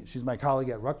Riccucci. She's my colleague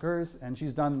at Rutgers, and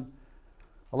she's done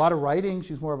a lot of writing.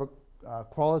 She's more of a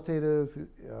qualitative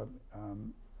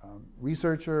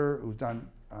researcher who's done,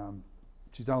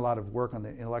 she's done a lot of work on the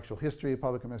intellectual history of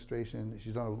public administration.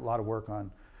 She's done a lot of work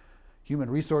on human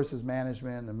resources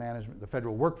management, the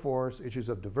federal workforce, issues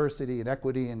of diversity and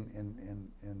equity in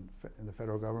the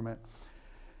federal government.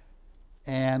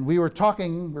 And we were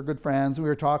talking, we're good friends, we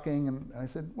were talking, and I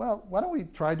said, well, why don't we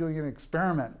try doing an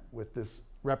experiment with this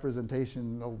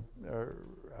representational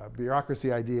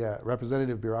bureaucracy idea,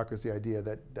 representative bureaucracy idea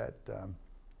that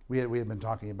we had been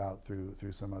talking about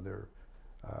through some other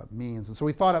means. And so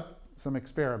we thought up some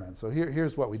experiments. So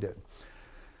here's what we did.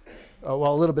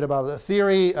 Well, a little bit about the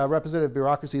theory. Representative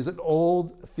bureaucracy is an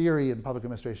old theory in public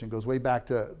administration. It goes way back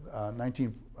to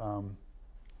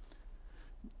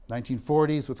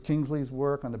 1940s with Kingsley's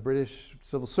work on the British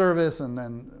civil service, and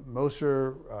then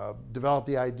Mosher developed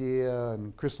the idea,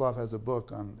 and Krisloff has a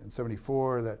book in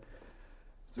 '74 that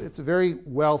it's a very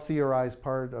well theorized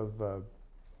part of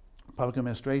public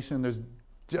administration. There's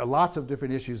lots of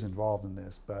different issues involved in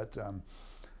this, but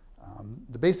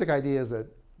the basic idea is that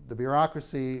the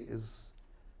bureaucracy is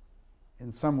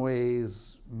in some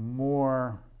ways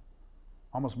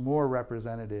almost more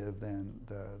representative than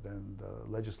the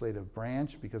legislative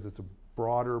branch, because it's a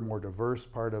broader, more diverse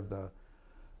part of the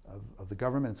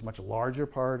government. It's a much larger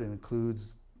part. It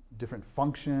includes different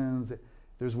functions.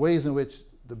 There's ways in which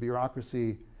the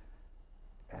bureaucracy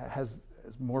has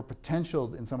more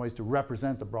potential in some ways to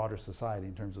represent the broader society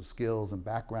in terms of skills and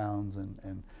backgrounds,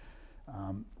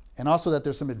 and also that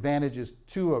there's some advantages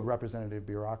to a representative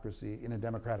bureaucracy in a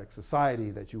democratic society,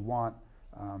 that you want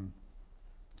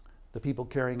the people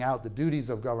carrying out the duties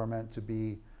of government to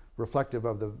be reflective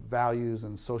of the values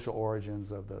and social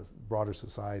origins of the broader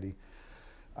society.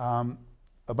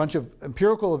 A a bunch of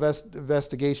empirical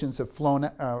investigations have flowed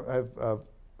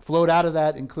out of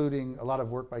that, including a lot of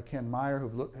work by Ken Meyer,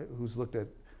 who's looked at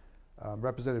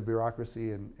representative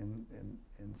bureaucracy in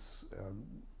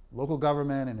local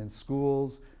government and in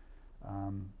schools.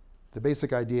 The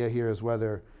basic idea here is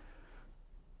whether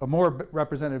a more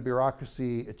representative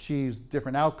bureaucracy achieves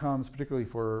different outcomes, particularly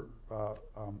for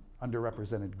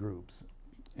underrepresented groups.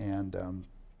 And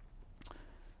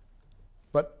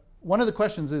but one of the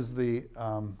questions is the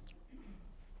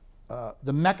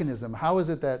mechanism. How is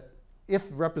it that if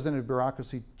representative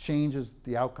bureaucracy changes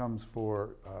the outcomes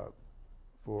for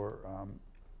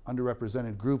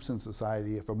underrepresented groups in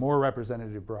society, if a more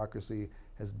representative bureaucracy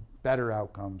has better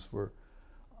outcomes for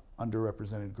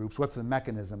underrepresented groups, what's the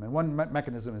mechanism? And one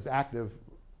mechanism is active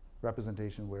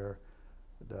representation, where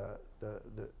the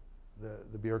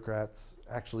bureaucrats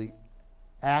actually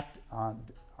act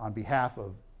on behalf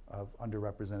of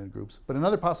underrepresented groups. But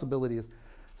another possibility is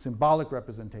symbolic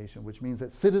representation, which means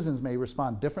that citizens may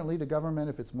respond differently to government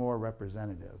if it's more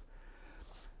representative.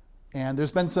 And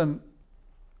there's been some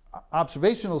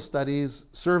observational studies,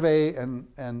 survey, and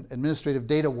administrative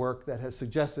data work that has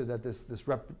suggested that this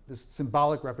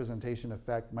symbolic representation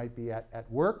effect might be at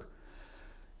work.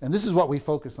 And this is what we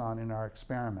focus on in our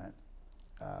experiment.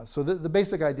 So the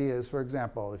basic idea is, for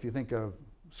example, if you think of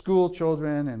school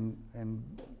children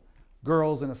and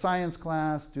girls in a science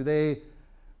class,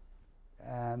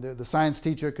 and the science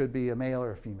teacher could be a male or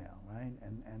a female, right?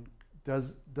 And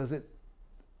does it,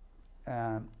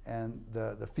 and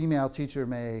the female teacher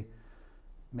may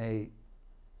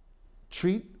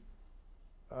treat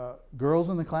girls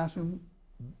in the classroom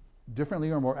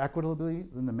differently or more equitably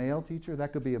than the male teacher.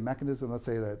 That could be a mechanism. Let's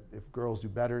say that if girls do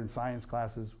better in science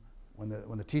classes when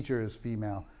the teacher is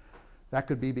female, that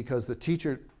could be because the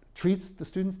teacher treats the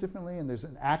students differently, and there's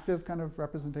an active kind of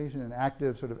representation, an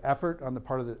active sort of effort on the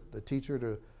part of the teacher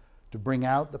to bring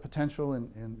out the potential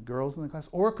in girls in the class.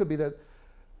 Or it could be that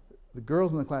the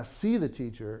girls in the class see the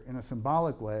teacher in a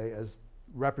symbolic way as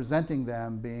representing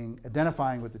them,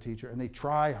 identifying with the teacher, and they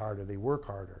try harder, they work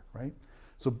harder, right?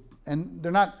 So, and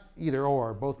they're not either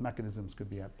or, both mechanisms could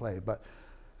be at play, but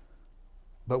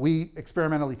we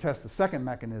experimentally test the second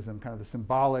mechanism, kind of the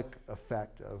symbolic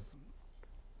effect of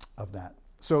that.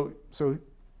 So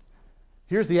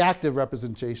here's the active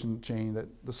representation chain, that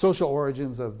the social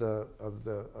origins of the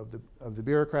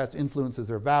bureaucrats influences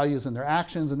their values and their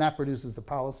actions, and that produces the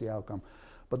policy outcome.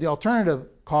 But the alternative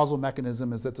causal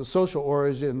mechanism is that the social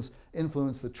origins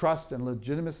influence the trust and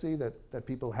legitimacy that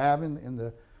people have in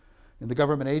the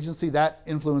government agency. That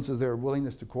influences their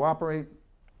willingness to cooperate,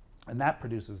 and that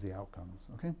produces the outcomes,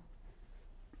 okay?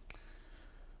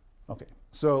 Okay,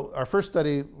 so our first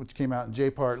study, which came out in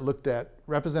JPART, looked at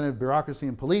representative bureaucracy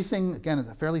and policing. Again, it's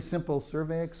a fairly simple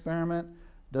survey experiment.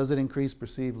 Does it increase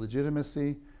perceived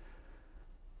legitimacy?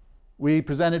 We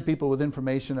presented people with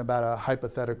information about a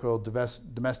hypothetical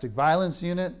domestic violence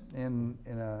unit in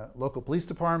a local police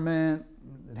department.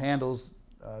 It handles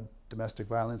domestic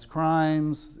violence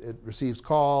crimes. It receives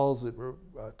calls. It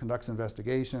conducts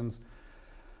investigations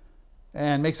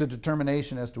and makes a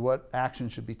determination as to what action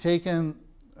should be taken.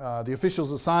 The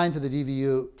officials assigned to the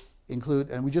DVU include,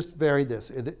 and we just varied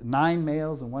this, 9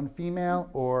 males and 1 female,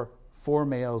 or 4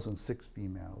 males and 6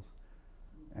 females.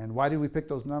 And why did we pick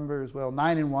those numbers? Well,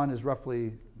 9 and 1 is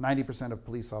roughly 90% of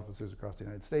police officers across the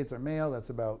United States are male.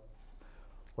 That's about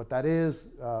what that is.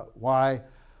 Why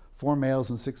 4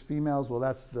 males and 6 females? Well,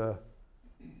 that's the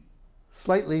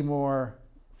slightly more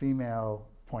female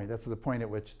point. That's the point at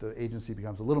which the agency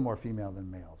becomes a little more female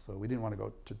than male. So we didn't want to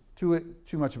go to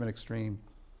too much of an extreme.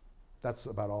 That's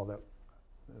about all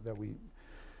that we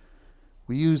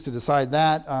used to decide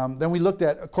that. Then we looked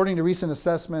at, according to recent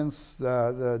assessments,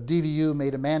 the DVU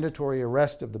made a mandatory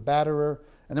arrest of the batterer,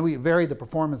 and then we varied the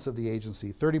performance of the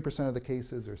agency. 30% of the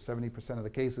cases or 70% of the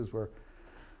cases where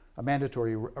a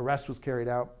mandatory arrest was carried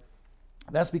out.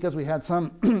 That's because we had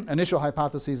some initial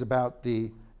hypotheses about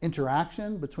the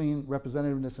interaction between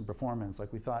representativeness and performance.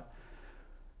 Like, we thought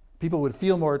people would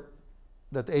feel more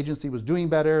that the agency was doing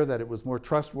better, that it was more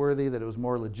trustworthy, that it was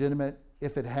more legitimate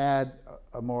if it had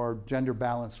a more gender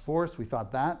balanced force. We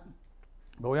thought that.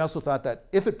 But we also thought that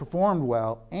if it performed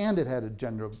well and it had a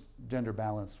gender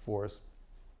balanced force,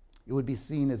 it would be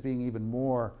seen as being even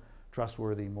more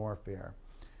trustworthy, more fair.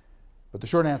 But the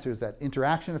short answer is that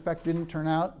interaction effect didn't turn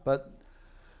out, but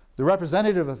the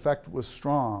representative effect was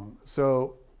strong.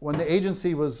 So when the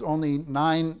agency was only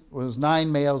 9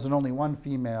 males and only 1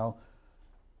 female,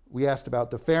 we asked about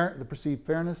the perceived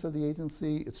fairness of the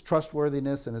agency, its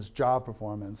trustworthiness, and its job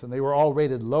performance. And they were all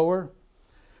rated lower.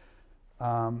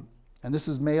 And this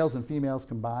is males and females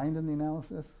combined in the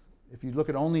analysis. If you look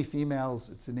at only females,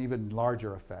 it's an even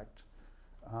larger effect.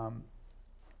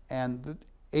 And the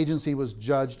agency was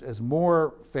judged as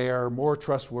more fair, more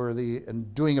trustworthy,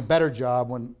 and doing a better job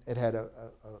when it had a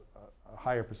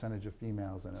higher percentage of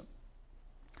females in it.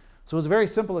 So it was a very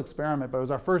simple experiment, but it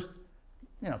was our first,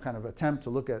 kind of attempt to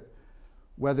look at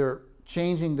whether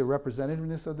changing the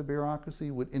representativeness of the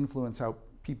bureaucracy would influence how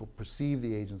people perceive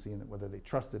the agency and whether they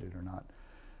trusted it or not.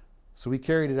 So we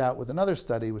carried it out with another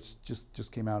study, which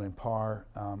just came out in PAR,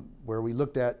 where we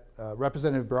looked at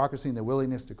representative bureaucracy and the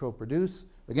willingness to co-produce.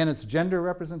 Again, it's gender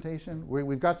representation.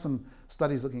 We've got some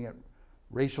studies looking at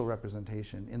racial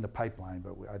representation in the pipeline,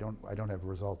 but I don't have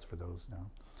results for those now.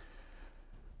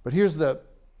 But here's the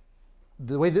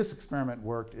way this experiment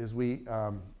worked is we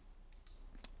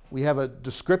have a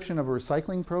description of a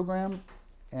recycling program,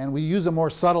 and we use a more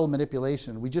subtle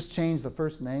manipulation. We just change the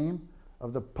first name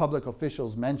of the public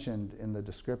officials mentioned in the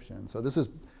description. So this is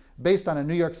based on a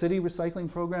New York City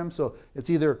recycling program. So it's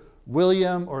either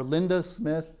William or Linda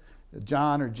Smith,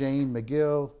 John or Jane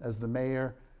McGill as the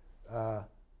mayor,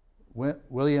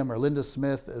 William or Linda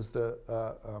Smith as the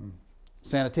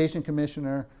sanitation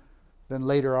commissioner, then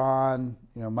later on,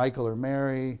 Michael or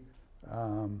Mary,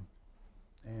 and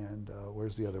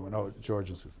where's the other one? Oh, George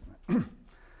and Susan.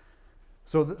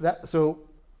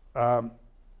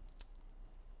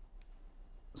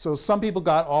 So some people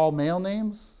got all male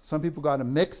names, some people got a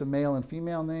mix of male and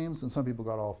female names, and some people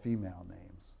got all female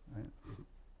names. Right?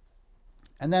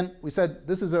 And then we said,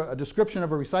 this is a description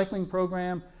of a recycling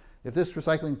program. If this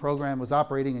recycling program was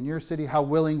operating in your city, how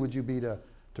willing would you be to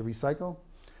recycle?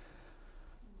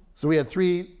 So we had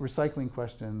 3 recycling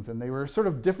questions, and they were sort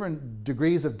of different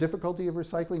degrees of difficulty of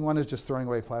recycling. One is just throwing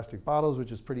away plastic bottles,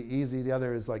 which is pretty easy. The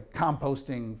other is like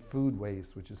composting food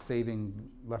waste, which is saving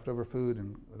leftover food,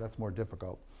 and that's more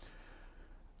difficult.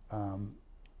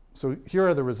 So here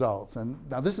are the results. And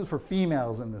now this is for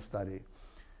females in this study.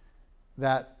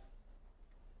 That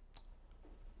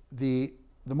the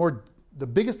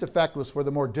biggest effect was for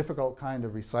the more difficult kind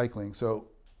of recycling. So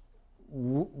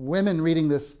women reading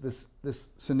this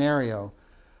scenario,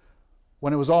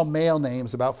 when it was all male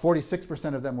names, about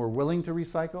 46% of them were willing to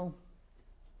recycle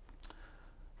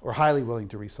or highly willing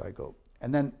to recycle.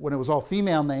 And then when it was all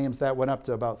female names, that went up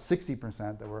to about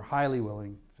 60% that were highly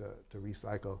willing to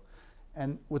recycle.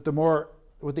 And with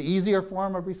the easier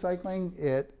form of recycling,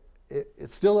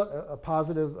 it's still a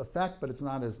positive effect, but it's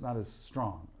not as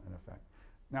strong an effect.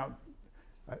 Now,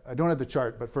 I don't have the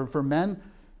chart, but for men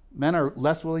are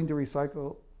less willing to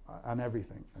recycle on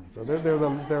everything. So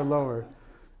they're lower.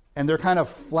 And they're kind of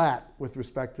flat with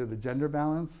respect to the gender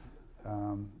balance.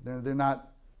 They're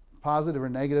not positive or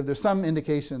negative. There's some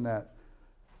indication that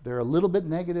they're a little bit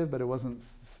negative, but it wasn't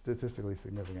statistically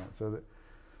significant. So that,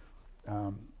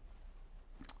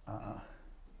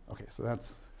 okay, so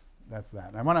that's that.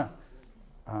 And I want to,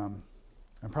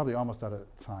 I'm probably almost out of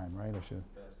time, right? I should.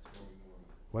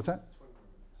 What's that?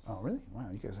 Oh, really? Wow,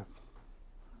 you guys have.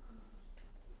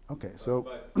 Okay, so.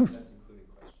 But that's including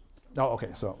questions. Oh,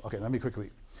 okay, okay, let me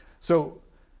quickly. So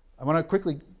I want to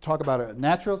quickly talk about a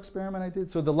natural experiment I did.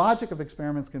 So the logic of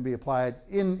experiments can be applied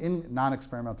in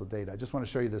non-experimental data. I just want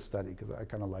to show you this study because I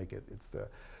kind of like it. It's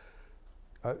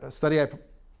a study I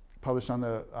published on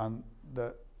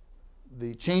the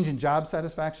change in job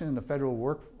satisfaction in the federal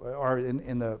work, or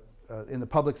in the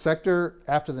public sector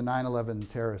after the 9/11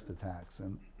 terrorist attacks.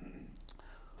 And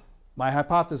my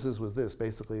hypothesis was this,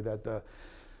 basically, that the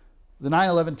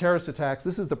 9/11 terrorist attacks,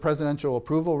 this is the presidential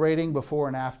approval rating before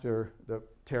and after the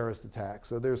terrorist attacks.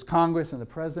 So there's Congress and the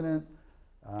president.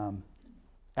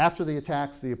 After the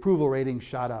attacks, the approval rating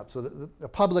shot up. So the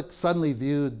public suddenly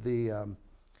viewed the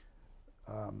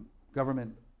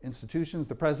government institutions,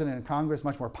 the president and Congress,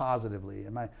 much more positively.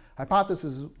 And my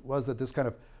hypothesis was that this kind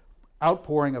of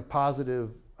outpouring of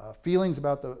positive feelings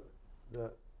about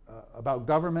about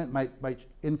government might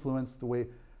influence the way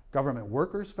government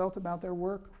workers felt about their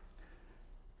work.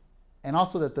 And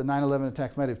also that the 9/11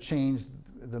 attacks might have changed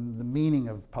the meaning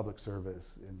of public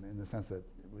service in the sense that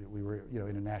we were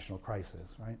in a national crisis,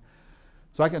 right?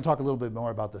 So I can talk a little bit more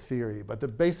about the theory, but the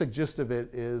basic gist of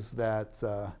it is that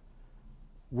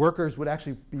workers would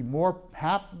actually be more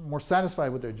satisfied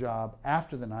with their job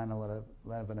after the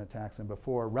 9/11 attacks than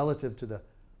before relative to the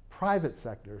private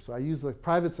sector. So I use the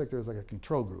private sector as like a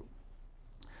control group.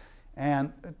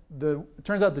 And it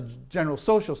turns out the General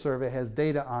Social Survey has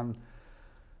data on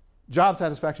job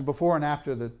satisfaction before and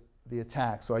after the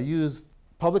attack. So I used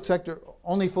public sector,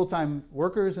 only full-time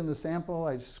workers in the sample.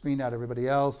 I screened out everybody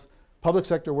else. Public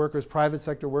sector workers, private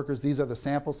sector workers, these are the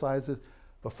sample sizes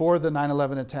before the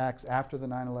 9/11 attacks, after the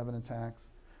 9/11 attacks.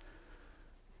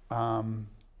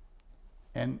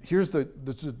 And here's the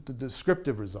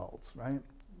descriptive results, right?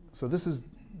 So this is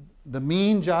the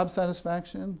mean job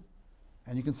satisfaction,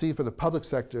 and you can see for the public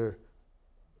sector,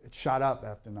 it shot up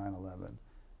after 9/11.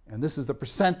 And this is the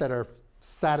percent that are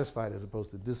satisfied as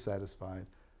opposed to dissatisfied.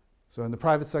 So in the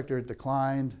private sector, it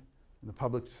declined. In the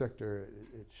public sector,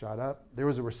 it shot up. There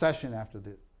was a recession after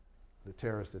the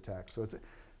terrorist attack. So it's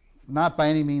not by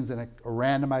any means a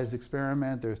randomized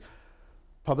experiment.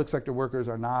 Public sector workers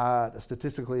are not a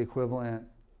statistically equivalent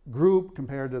group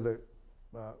compared to the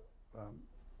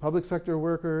public sector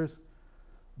workers.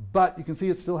 But you can see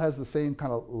it still has the same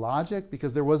kind of logic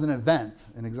because there was an event,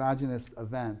 an exogenous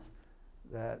event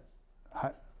that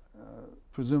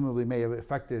presumably may have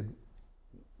affected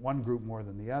one group more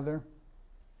than the other.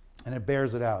 And it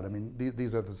bears it out. I mean,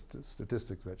 these are the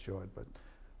statistics that show it, but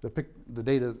the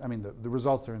data, I mean, the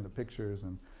results are in the pictures,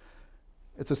 and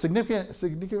it's a significant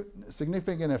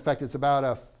effect. It's about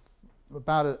a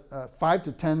 5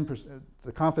 to 10%.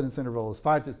 The confidence interval is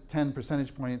 5 to 10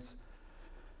 percentage points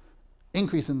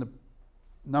increase in the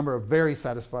number of very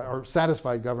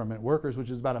satisfied government workers, which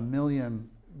is about 1 million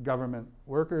government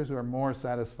workers who are more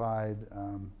satisfied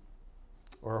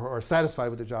or satisfied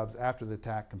with their jobs after the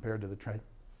attack compared to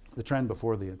the trend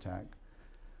before the attack.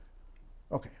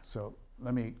 Okay, so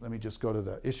let me just go to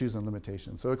the issues and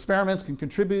limitations. So experiments can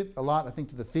contribute a lot, I think,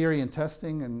 to the theory and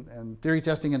testing and theory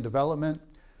testing and development,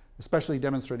 especially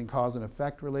demonstrating cause and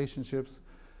effect relationships.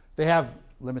 They have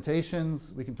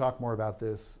limitations. We can talk more about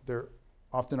this. They're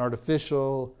often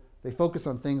artificial. They focus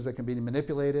on things that can be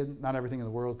manipulated. Not everything in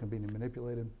the world can be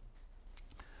manipulated.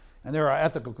 And there are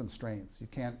ethical constraints. You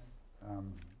can't,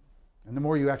 and the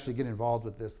more you actually get involved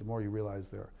with this, the more you realize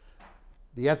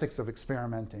the ethics of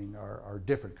experimenting are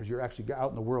different because you're actually out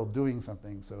in the world doing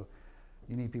something. So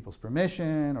you need people's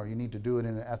permission, or you need to do it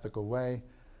in an ethical way.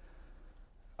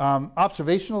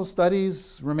 Observational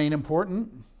studies remain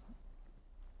important.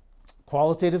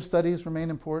 Qualitative studies remain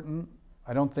important.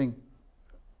 I don't think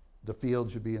the field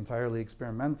should be entirely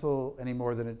experimental any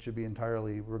more than it should be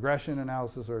entirely regression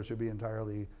analysis, or it should be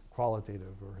entirely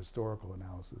qualitative or historical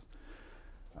analysis.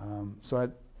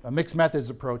 So a mixed methods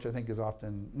approach, I think, is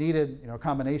often needed. You know, a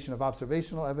combination of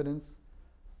observational evidence,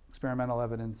 experimental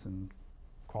evidence, and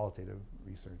qualitative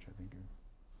research, I think,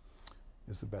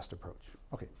 is the best approach.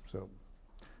 Okay, so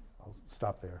I'll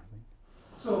stop there.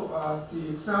 So the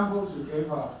examples you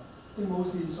gave are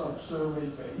mostly sort of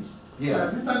survey-based. Yeah.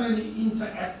 Have you done any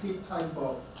interactive type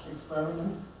of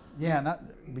experiment? Yeah, not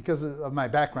because of my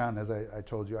background, as I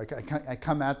told you. I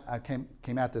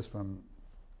came at this from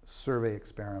survey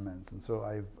experiments, and so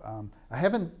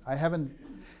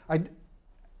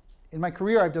in my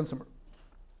career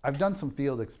I've done some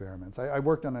field experiments. I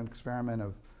worked on an experiment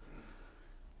of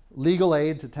legal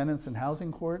aid to tenants in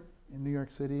housing court in New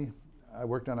York City. I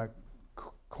worked on a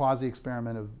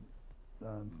quasi-experiment of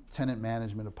tenant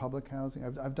management of public housing.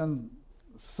 I've done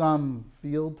some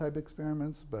field type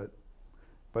experiments, but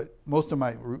most of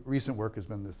my recent work has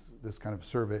been this kind of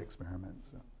survey experiment.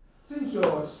 So. Since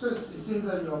it seems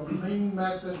that your main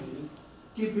method is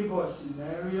give people a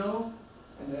scenario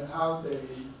and then how they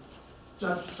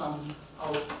judge some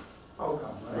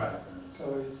outcome, right? Right.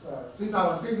 So it's since I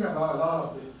was thinking about a lot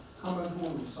of the common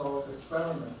pool resource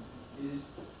experiment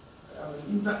is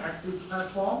an interactive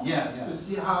platform to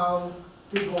see how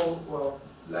people were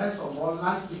less or more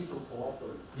likely to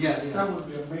cooperate. That would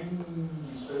be a main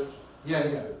research.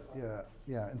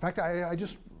 In fact, I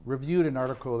just reviewed an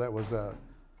article that was a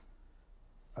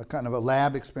kind of a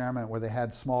lab experiment where they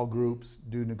had small groups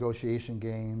do negotiation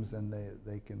games, and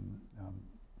they can,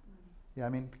 I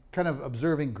mean, kind of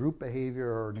observing group behavior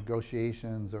or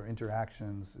negotiations or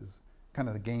interactions is kind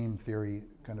of the game theory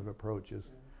kind of approach is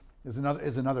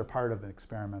another part of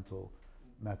experimental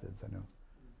methods, I know.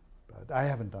 But I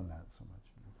haven't done that so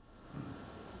much.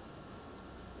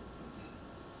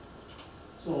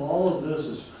 So all of this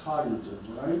is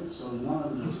cognitive, right? So none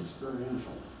of it is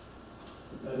experiential.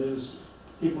 That is,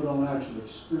 people don't actually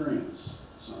experience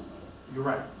something. You're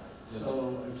right.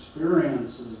 So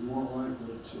experience is more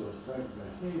likely to affect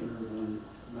behavior than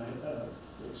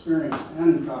experience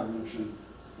and cognition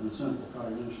and simple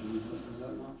cognition. Is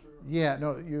that not true? Yeah,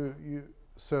 no,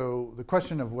 so the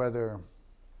question of whether,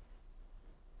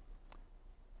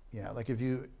 like if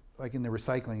you, like in the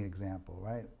recycling example,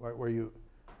 right, where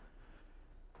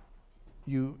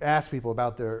you ask people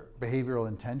about their behavioral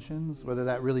intentions, whether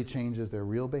that really changes their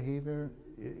real behavior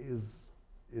is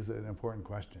an important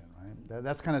question, right?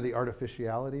 That's kind of the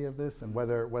artificiality of this, and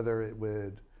whether it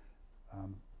would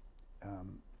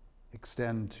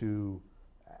extend to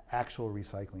actual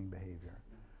recycling behavior.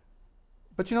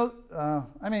 But you know,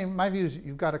 I mean, my view is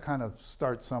you've got to kind of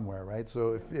start somewhere, right?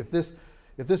 So if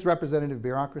if this representative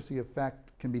bureaucracy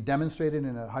effect can be demonstrated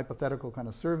in a hypothetical kind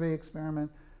of survey experiment,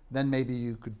 then maybe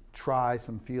you could try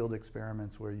some field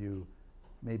experiments where you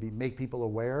maybe make people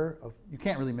aware of, you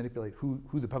can't really manipulate who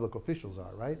the public officials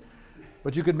are, right?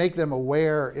 But you could make them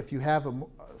aware if you have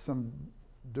some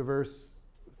diverse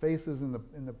faces in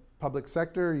the public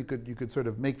sector, you could sort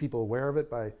of make people aware of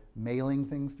it by mailing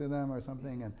things to them or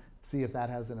something and see if that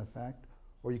has an effect.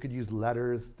 Or you could use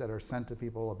letters that are sent to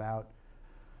people about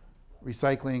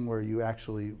recycling where you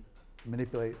actually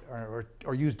manipulate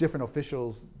or use different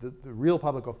officials, the real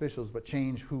public officials, but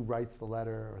change who writes the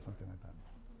letter or something like that.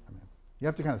 I mean, you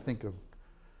have to kind of think of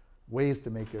ways to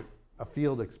make it a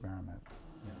field experiment.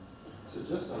 Yeah. So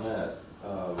just on that,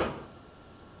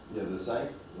 yeah, the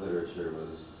psych literature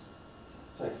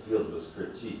psych field was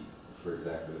critiqued for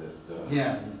exactly this, doing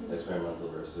experimental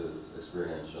versus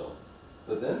experiential.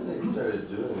 But then they started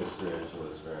doing experiential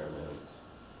experiments,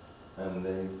 and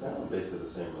they found basically the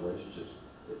same relationships.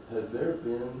 Has there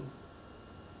been,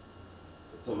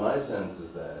 so my sense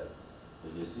is that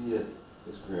if you see it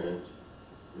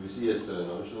if you see it sort of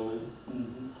notionally,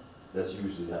 that's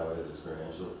usually how it is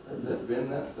experiential. Has there been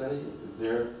that study? Is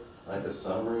there like a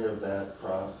summary of that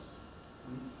cross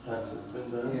that's been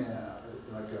done? Yeah,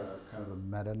 like a kind of a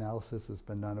meta-analysis has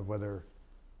been done of whether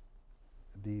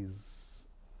these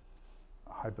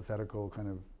hypothetical kind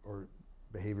of or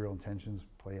behavioral intentions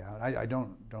play out. I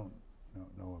don't know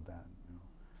of that. You know.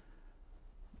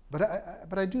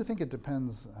 But I do think it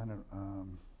depends. I don't.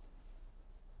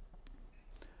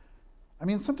 I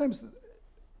mean, sometimes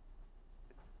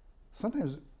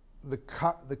the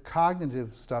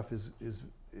cognitive stuff is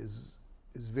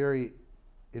very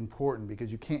important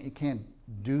because you can't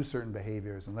do certain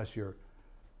behaviors unless you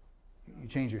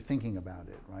change your thinking about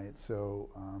it, right? So,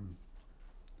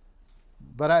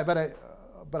 but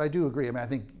I do agree. I mean, I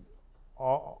think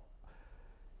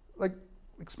like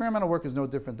experimental work is no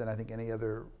different than I think any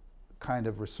other kind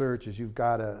of research. Is you've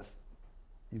got to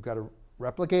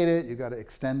replicate it, you've got to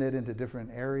extend it into different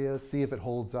areas, see if it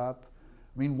holds up.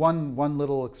 I mean, one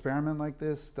little experiment like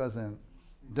this doesn't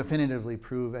definitively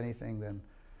prove anything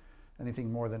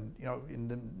more than, you know,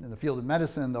 in the field of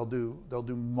medicine, they'll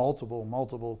do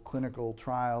multiple clinical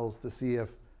trials to see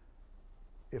if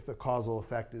the causal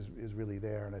effect is really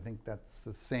there. And I think that's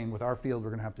the same with our field.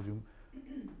 We're going to have to do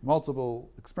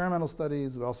multiple experimental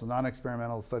studies, but also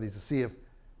non-experimental studies to see if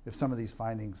some of these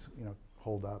findings, you know,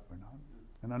 hold up or not,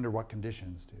 and under what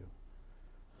conditions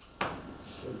too.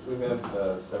 We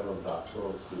have several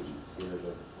doctoral students here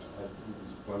that I was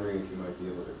wondering if you might be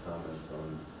able to comment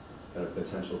on kind of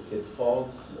potential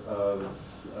pitfalls of,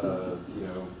 you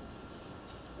know,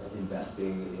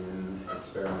 investing in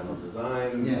experimental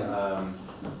designs,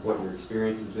 what your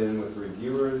experience has been with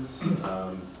reviewers.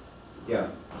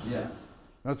 Yes.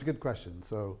 That's a good question.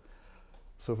 So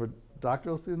for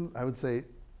doctoral students, I would say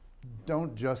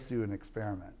don't just do an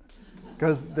experiment,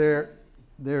 because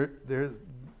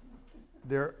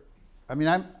I mean,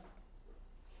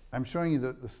 I'm showing you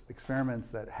the experiments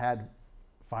that had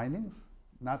findings,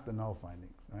 not the null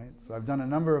findings, right? So I've done a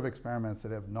number of experiments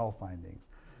that have null findings.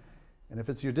 And if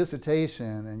it's your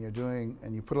dissertation and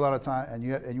you put a lot of time and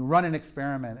you run an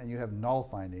experiment and you have null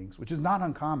findings, which is not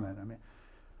uncommon. I mean,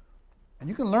 and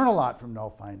you can learn a lot from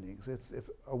null findings. If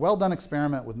a well-done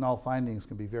experiment with null findings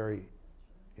can be very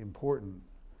important,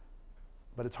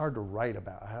 but it's hard to write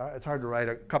about. It's hard to write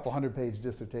a couple 100-page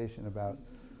dissertation about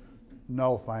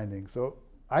null findings. So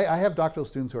I have doctoral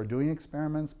students who are doing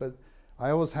experiments, but I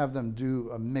always have them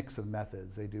do a mix of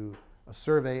methods. They do a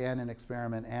survey and an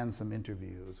experiment and some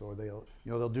interviews, or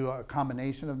they'll do a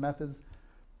combination of methods,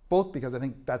 both because I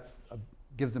think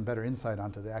gives them better insight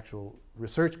onto the actual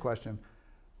research question,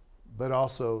 but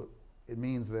also it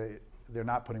means they're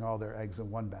not putting all their eggs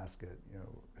in one basket, you know,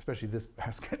 especially this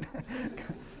basket,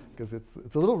 because it's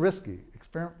a little risky.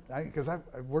 Because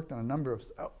I've worked on a number of,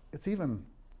 it's even,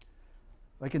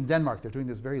 like in Denmark, they're doing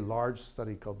this very large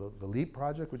study called the LEAP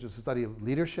project, which is a study of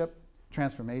leadership,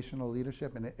 transformational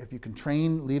leadership. And if you can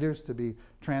train leaders to be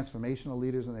transformational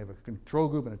leaders, and they have a control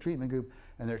group and a treatment group,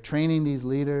 and they're training these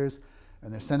leaders,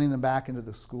 and they're sending them back into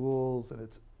the schools, and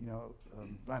it's, you know,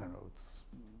 I don't know, it's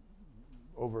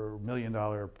over $1 million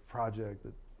project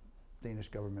that Danish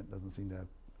government doesn't seem to have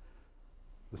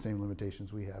the same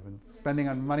limitations we have in spending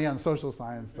on money on social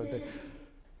science, but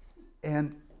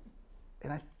and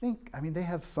I think, I mean, they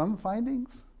have some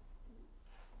findings,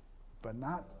 but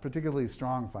not particularly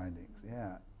strong findings,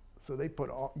 yeah. So they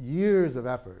put years of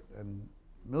effort and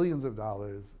millions of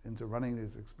dollars into running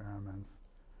these experiments.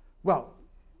 Well,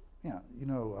 yeah,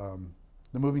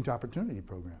 the Moving to Opportunity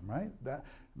program, right? That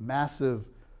massive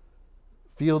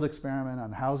field experiment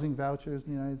on housing vouchers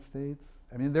in the United States.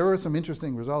 I mean, there were some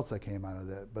interesting results that came out of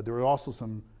that, but there were also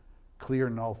some clear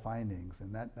null findings,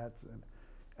 and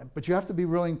but you have to be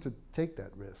willing to take that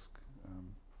risk.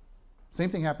 Same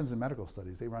thing happens in medical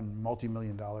studies. They run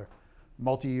multi-million-dollar,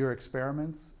 multi-year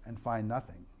experiments and find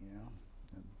nothing, you know.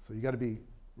 And so you got to be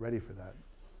ready for that.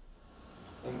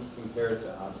 And compared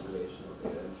to observational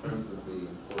data, in terms of the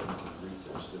importance of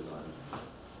research design,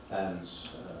 and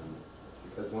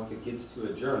because once it gets to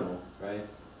a journal, right?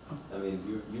 I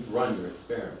mean, you've run your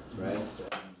experiment, right?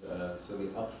 And, so the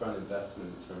upfront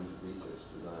investment in terms of research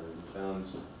design, you found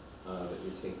that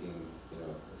you're taking, you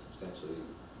know, substantially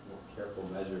more careful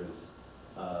measures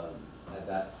at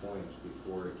that point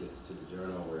before it gets to the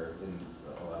journal, where in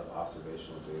a lot of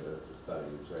observational data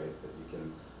studies, right, that you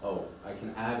can, I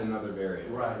can add another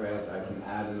variable, right? I can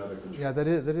add another control. Yeah, that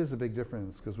is a big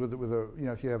difference, because with a, you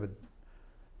know, if you have a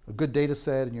good data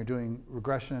set and you're doing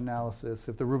regression analysis,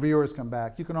 if the reviewers come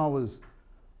back, you can always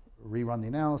rerun the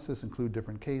analysis, include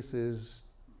different cases,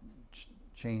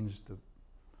 change the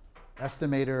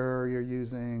estimator you're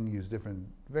using, use different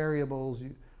variables.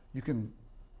 You can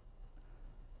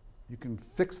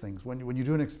fix things. When you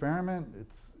do an experiment,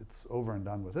 it's over and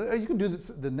done with. You can do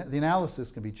the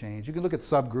analysis can be changed. You can look at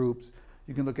subgroups.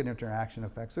 You can look at interaction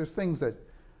effects. There's things that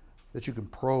you can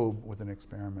probe with an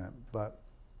experiment, but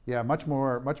yeah, much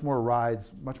more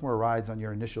rides on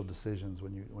your initial decisions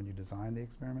when you design the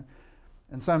experiment.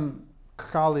 And some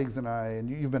colleagues and I, and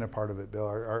you've been a part of it, Bill,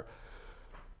 are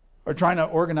trying to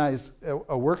organize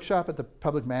a workshop at the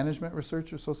Public Management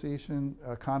Research Association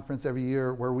conference every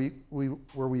year, where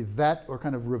we vet or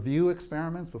kind of review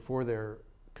experiments before they're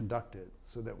conducted,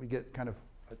 so that we get kind of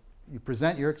you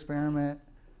present your experiment,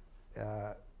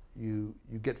 you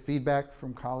get feedback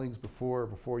from colleagues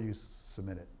before you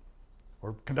submit it.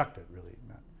 Or conduct it, really.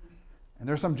 And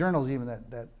there are some journals even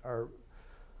that are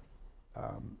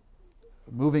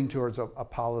moving towards a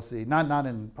policy, not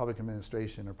in public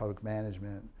administration or public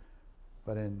management,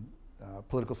 but in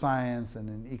political science and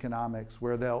in economics,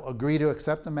 where they'll agree to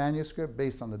accept a manuscript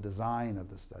based on the design of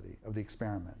the study, of the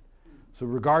experiment. So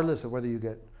regardless of whether you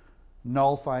get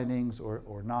null findings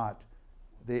or not,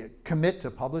 they commit to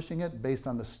publishing it based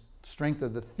on the strength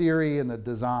of the theory and the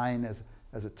design as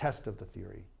a test of the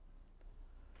theory.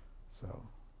 So,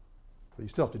 but you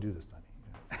still have to do the study.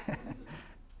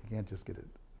 You can't just get it.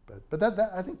 But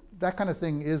I think that kind of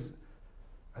thing is,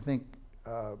 I think,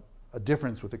 a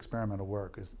difference with experimental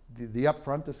work. Is the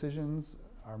upfront decisions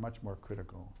are much more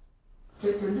critical.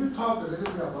 Can you talk a little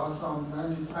bit about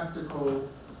many practical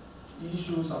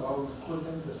issues about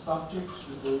recruiting the subject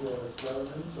to do your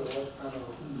experiments, or what kind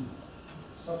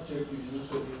of subject you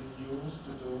usually use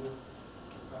to do the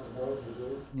kind of work you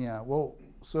do? Yeah, well,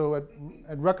 so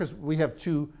at Rutgers we have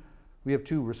two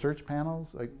research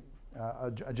panels, like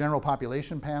a general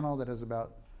population panel that has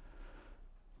about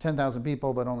 10,000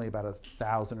 people, but only about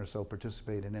 1,000 or so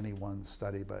participate in any one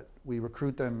study. But we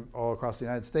recruit them all across the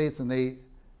United States, and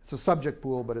it's a subject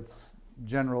pool, but it's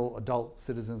general adult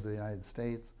citizens of the United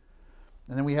States.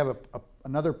 And then we have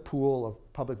another pool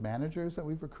of public managers that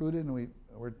we've recruited, and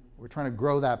we're trying to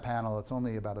grow that panel. It's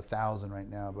only about 1,000 right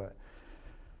now,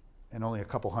 and only a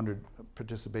couple hundred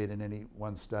participate in any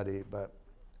one study. But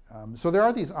so there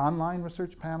are these online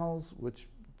research panels which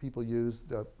people use.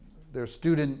 They're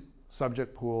student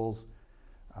subject pools,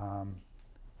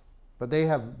 but they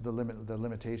have the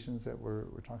limitations that we're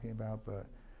talking about.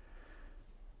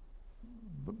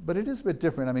 But it is a bit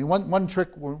different. I mean, one trick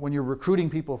when you're recruiting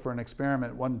people for an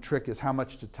experiment, one trick is how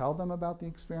much to tell them about the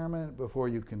experiment before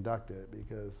you conduct it,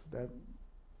 because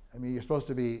you're supposed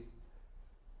to be,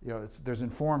 there's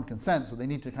informed consent, so they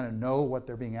need to kind of know what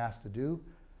they're being asked to do,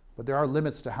 but there are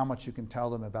limits to how much you can tell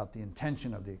them about the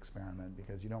intention of the experiment,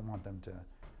 because you don't want them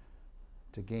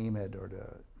to game it or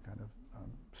to kind of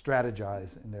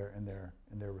strategize in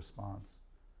their response.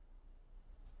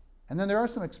 And then there are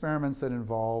some experiments that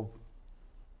involve,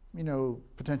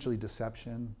 potentially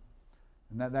deception,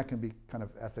 and that can be kind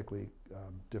of ethically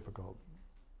difficult.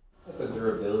 The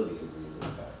durability of these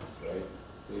effects, right?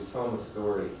 So you tell them a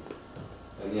story,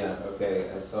 and yeah,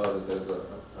 okay, I saw that there's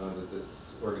that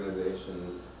this organization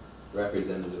is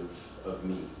representative of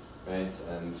me, right?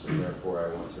 And therefore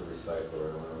I want to recycle,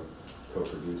 or I want to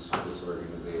co-produce with this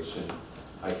organization.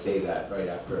 I say that right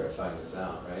after I find this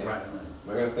out, right? Right. Am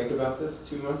I going to think about this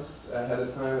 2 months ahead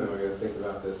of time? Am I going to think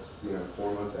about this,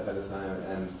 4 months ahead of time?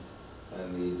 And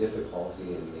the difficulty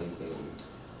in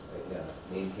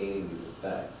maintaining these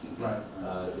effects. Right.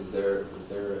 Is there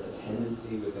a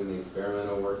tendency within the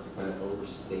experimental work to kind of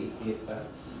overstate the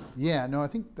effects? Yeah. No, I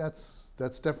think that's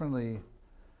definitely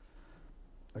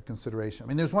a consideration. I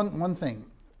mean, there's one thing.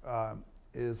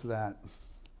 is that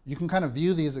you can kind of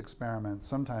view these experiments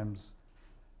sometimes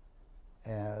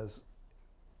as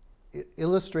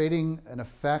illustrating an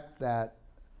effect that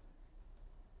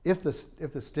if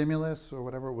the stimulus or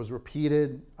whatever was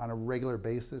repeated on a regular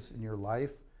basis in your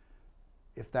life,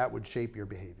 if that would shape your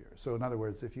behavior. So in other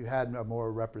words, if you had a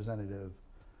more representative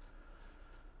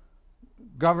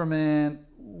government,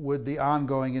 would the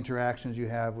ongoing interactions you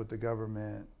have with the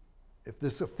government, if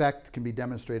this effect can be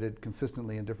demonstrated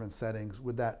consistently in different settings,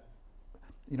 would that,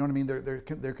 you know what I mean? There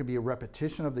could be a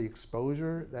repetition of the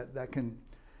exposure that can,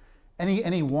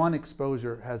 any one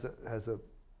exposure has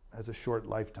a short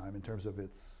lifetime in terms of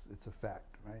its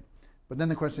effect, right? But then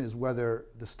the question is whether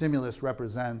the stimulus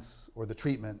represents, or the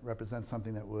treatment represents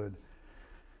something that would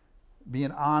be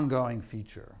an ongoing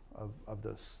feature of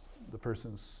the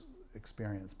person's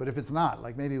experience. But if it's not,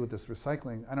 like maybe with this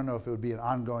recycling, I don't know if it would be an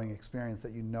ongoing experience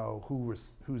that you know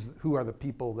who are the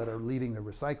people that are leading the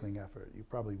recycling effort. You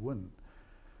probably wouldn't.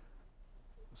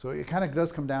 So it kind of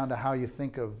does come down to how you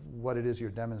think of what it is you're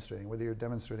demonstrating, whether you're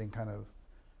demonstrating kind of.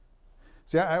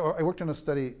 See, I worked on a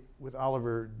study with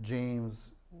Oliver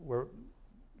James where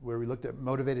we looked at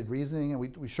motivated reasoning,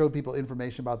 and we showed people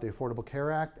information about the Affordable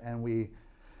Care Act, and we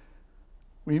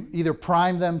either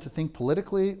primed them to think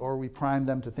politically or we primed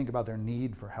them to think about their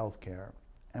need for health care.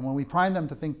 And when we primed them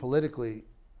to think politically,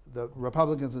 the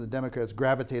Republicans and the Democrats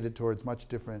gravitated towards much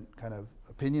different kind of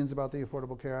opinions about the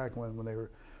Affordable Care Act. When they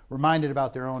were reminded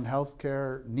about their own health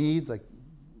care needs, like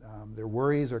their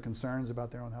worries or concerns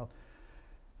about their own health,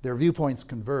 their viewpoints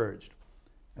converged.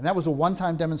 And that was a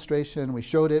one-time demonstration. We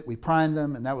showed it, we primed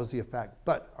them, and that was the effect.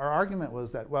 But our argument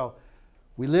was that, well,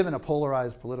 we live in a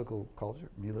polarized political culture,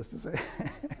 needless to say.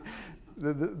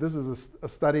 This was a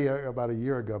study about a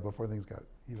year ago before things got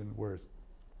even worse.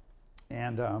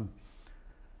 And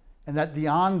that the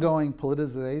ongoing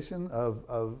politicization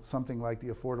of something like the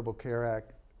Affordable Care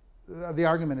Act, the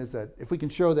argument is that if we can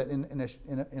show that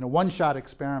in a one-shot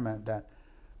experiment that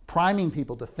priming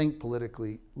people to think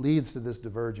politically leads to this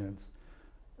divergence,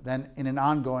 then in an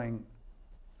ongoing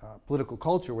political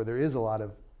culture where there is a lot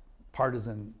of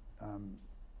partisan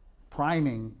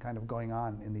priming kind of going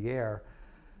on in the air,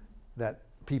 that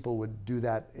people would do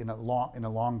that in a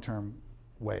long-term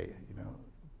way, you know.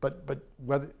 But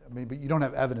whether, I mean, but you don't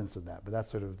have evidence of that. But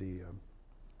that's sort of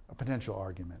a potential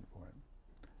argument for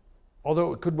it.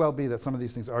 Although it could well be that some of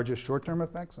these things are just short-term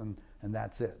effects, and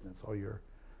that's it. That's all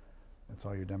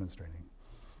you're demonstrating.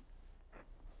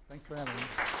 Thanks for having me.